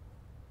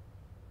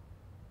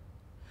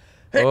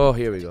 Oh,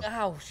 here we go.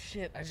 Ow,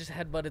 shit. I just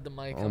headbutted the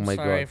mic. Oh I'm my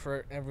sorry God.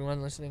 for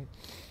everyone listening.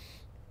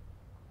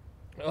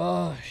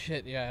 Oh,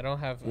 shit. Yeah,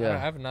 I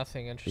have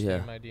nothing interesting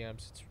in my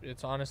DMs.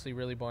 It's honestly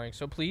really boring.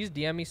 So please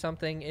DM me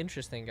something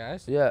interesting,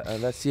 guys. Yeah,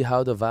 and let's see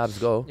how the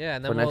vibes go. Yeah,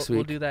 and then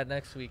we'll do that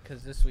next week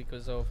because this week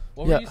was over.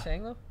 What Yeah. were you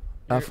saying,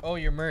 though?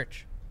 Your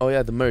merch. Oh,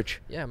 yeah, the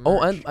merch. Yeah, merch. Oh,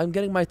 and I'm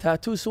getting my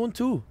tattoo soon,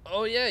 too.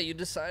 Oh, yeah, you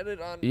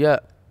decided on... Yeah.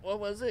 What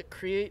was it?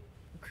 Create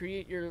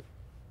your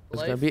It's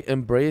life. going to be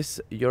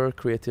embrace your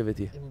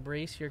creativity.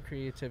 Embrace your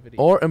creativity.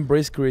 Or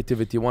embrace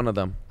creativity, one of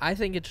them. I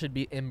think it should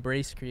be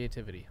embrace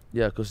creativity.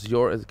 Yeah, because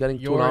it's getting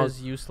too long. Yours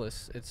is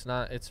useless. It's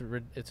not. It's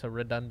a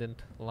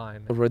redundant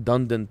line.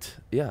 Redundant.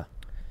 Yeah.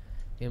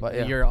 But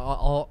yeah. You're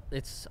all.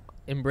 It's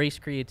embrace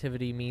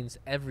creativity means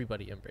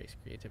everybody embrace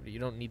creativity. You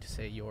don't need to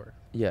say your.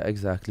 Yeah,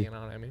 exactly. You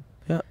know what I mean?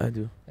 Yeah, I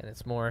do. And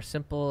it's more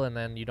simple, and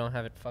then you don't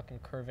have it fucking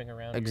curving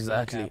around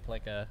Exactly. your kneecap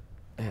like a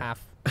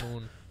half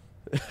moon.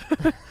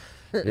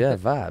 Yeah,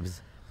 vibes.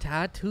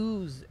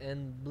 Tattoos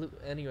and blue.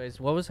 Anyways,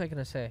 what was I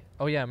gonna say?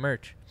 Oh yeah,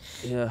 merch.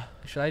 Yeah.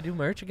 Should I do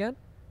merch again?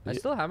 I Ye-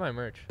 still have my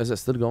merch. Is it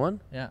still going?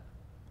 Yeah.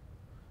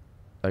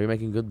 Are you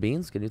making good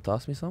beans? Can you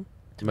toss me some?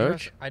 To be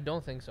honest, Merch? I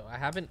don't think so. I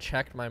haven't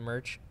checked my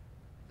merch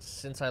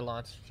since I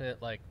launched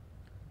it. Like,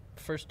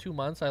 first 2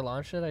 months I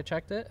launched it, I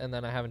checked it, and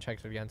then I haven't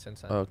checked it again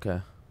since then.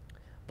 Okay.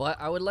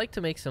 But I would like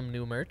to make some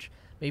new merch.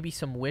 Maybe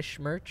some Wish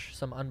merch,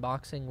 some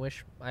unboxing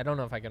Wish. I don't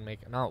know if I can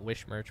make not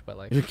Wish merch, but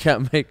like You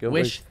can't make a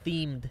Wish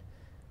themed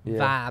Yeah.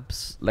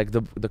 vibes. Like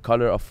the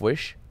color of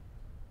Wish.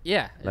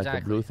 Yeah, Like the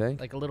exactly. blue thing?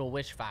 Like a little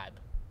Wish vibe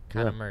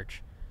kind of Yeah.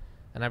 merch.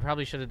 And I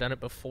probably should have done it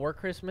before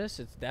Christmas.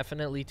 It's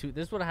definitely too.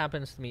 This is what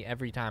happens to me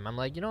every time. I'm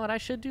like, you know what? I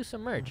should do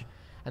some merch.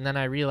 And then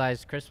I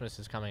realized Christmas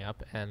is coming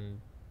up,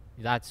 and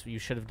you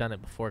should have done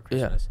it before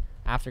Christmas.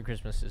 Yeah. After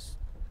Christmas is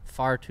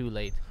far too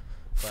late.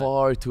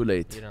 Far too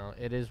late. You know,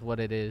 it is what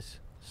it is.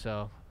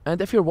 So.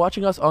 And if you're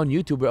watching us on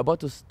YouTube, we're about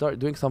to start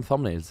doing some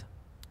thumbnails.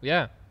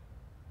 Yeah.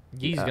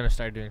 He's going to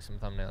start doing some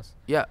thumbnails.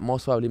 Yeah,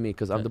 most probably me,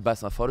 because I'm the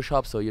best at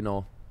Photoshop, so you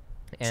know.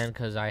 And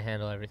because I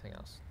handle everything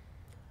else.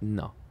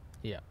 No.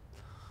 Yeah.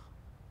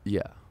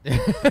 Yeah.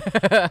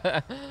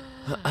 But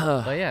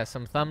yeah,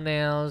 some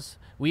thumbnails.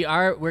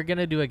 We're going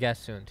to do a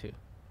guest soon, too.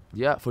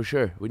 Yeah, for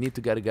sure. We need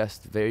to get a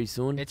guest very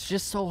soon. It's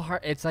just so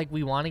hard. It's like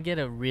we want to get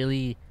a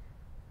really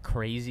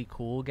crazy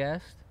cool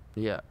guest.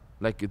 Yeah.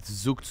 Like it's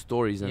Zooked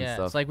stories and stuff.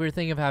 Yeah, it's like we were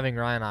thinking of having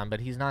Ryan on, but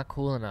he's not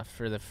cool enough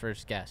for the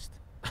first guest.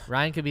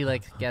 Ryan could be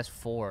like guest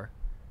 4,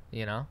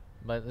 you know?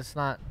 But it's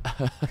not.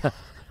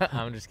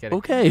 I'm just kidding.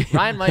 Okay.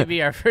 Ryan might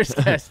be our first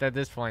guest at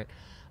this point.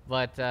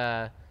 But,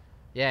 yeah,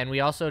 and we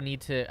also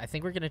need to, I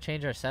think we're going to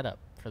change our setup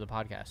for the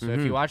podcast. So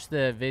if you watch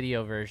the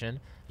video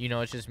version, you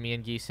know it's just me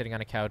and Guy sitting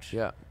on a couch.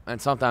 Yeah, and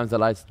sometimes the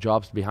lights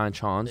drops behind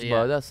Sean's,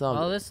 but that's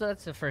well, that's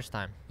the first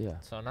time. Yeah.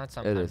 So not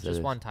sometimes,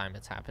 just one time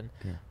it's happened.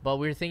 Yeah. But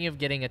we were thinking of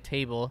getting a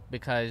table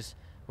because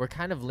we're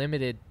kind of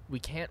limited. We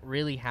can't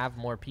really have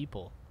more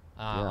people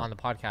on the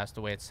podcast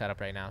the way it's set up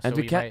right now. And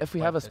so we can't, if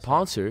we have a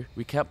sponsor,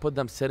 we can't put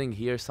them sitting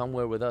here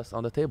somewhere with us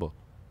on the table.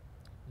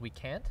 We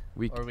can't?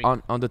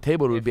 On the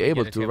table we'll be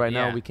able to. Right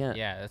now we can't.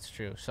 Yeah, that's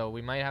true. So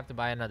we might have to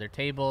buy another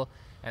table,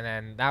 and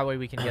then that way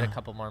we can get a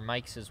couple more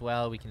mics as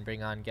well. We can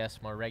bring on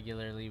guests more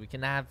regularly. We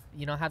can have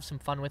some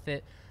fun with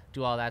it,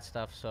 do all that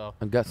stuff. So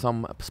and get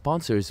some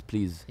sponsors,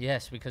 please.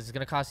 Yes, because it's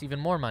gonna cost even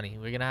more money.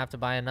 We're gonna have to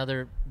buy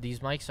another.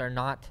 These mics are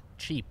not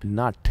cheap.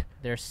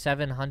 They're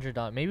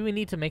 $700. Maybe we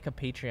need to make a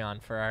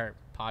Patreon for our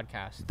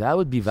podcast. That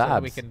would be vibes. So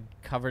that we can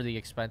cover the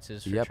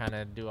expenses for trying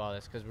to do all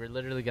this, because we're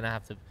literally gonna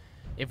have to.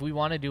 If we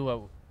want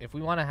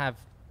to have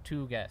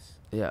 2 guests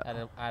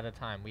at a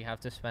time, we have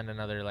to spend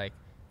another like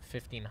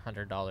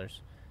 $1,500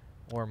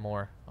 or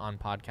more on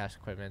podcast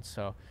equipment.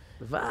 So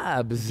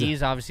vibes.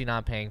 He's obviously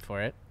not paying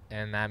for it,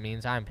 and that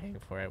means I'm paying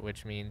for it,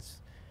 which means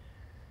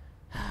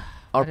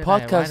our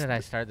podcast. Why did I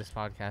start this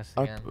podcast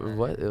again?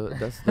 What?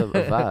 That's the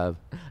vibe.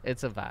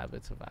 It's a vibe.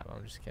 It's a vibe.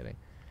 I'm just kidding.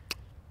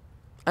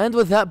 And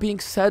with that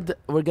being said,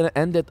 we're gonna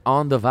end it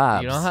on the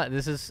vibes. You know how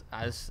this is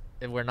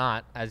we're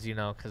not, as you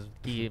know, because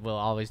Guy will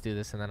always do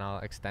this, and then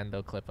I'll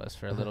extendo clip us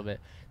for a little bit.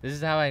 This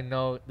is how I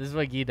know. This is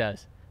what Guy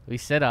does. We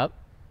sit up.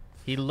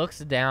 He looks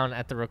down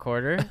at the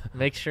recorder,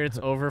 makes sure it's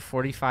over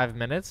 45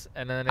 minutes,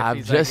 and then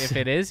if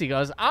it is, he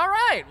goes, all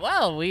right,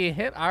 well, we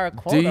hit our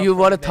quota. Do you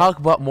want to talk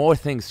about more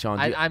things, Sean?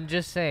 I'm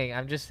just saying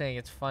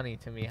it's funny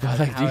to me. Do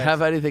you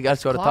have anything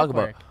else you want to talk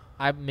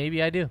about?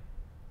 Maybe I do.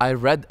 I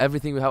read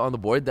everything we have on the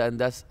board, and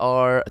that's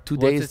our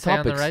today's topics. What's it say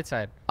on the right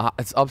side?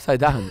 It's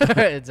upside down.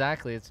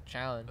 Exactly, it's a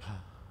challenge.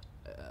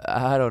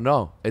 I don't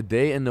know. A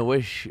day in the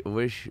wish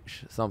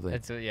something.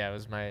 It's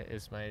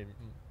my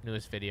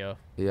newest video.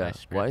 Yeah.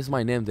 Why is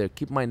my name there?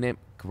 Keep my name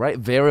right.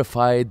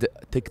 Verified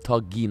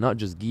TikTok Guy, not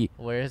just Guy.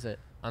 Where is it?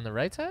 On the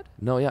right side?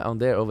 No, yeah, on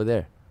there, over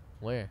there.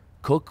 Where?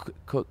 Cook.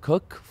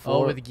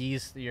 For with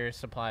Guy's your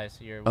supplies,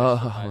 your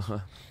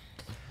supplies.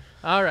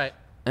 All right.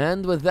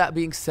 And with that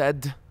being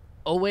said.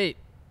 Oh wait.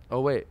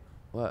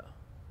 What?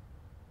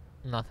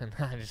 Nothing.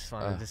 I just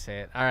wanted to say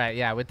it. All right.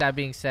 Yeah. With that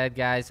being said,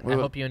 guys, I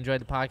hope you enjoyed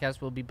the podcast.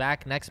 We'll be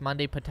back next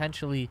Monday,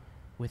 potentially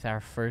with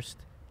our first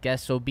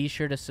guest. So be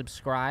sure to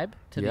subscribe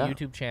to the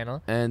YouTube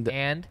channel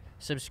and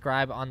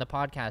subscribe on the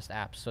podcast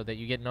app so that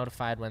you get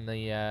notified when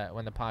the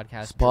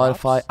podcast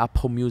Spotify, drops.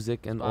 Apple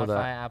Music, and all that.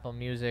 Spotify, Apple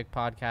Music,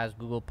 Podcast,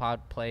 Google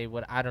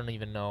Podplay. I don't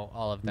even know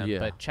all of them,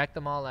 but check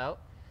them all out.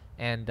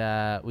 And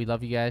we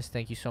love you guys.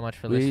 Thank you so much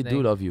for listening. We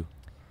do love you.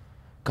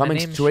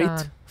 Coming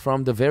straight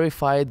from the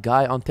verified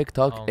guy on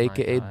TikTok,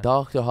 aka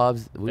Dr.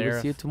 Hobbs. We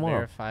will see you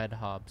tomorrow.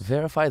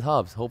 Verified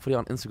Hobbs. Hopefully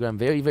on Instagram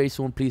very, very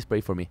soon. Please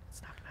pray for me.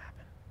 It's not gonna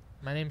happen.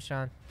 My name's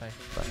Sean. Bye.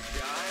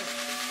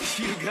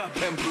 You got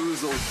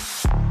bamboozled.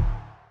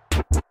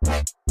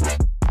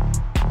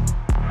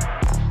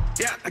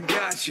 Yeah, I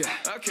got you.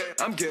 Okay,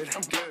 I'm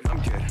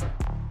good.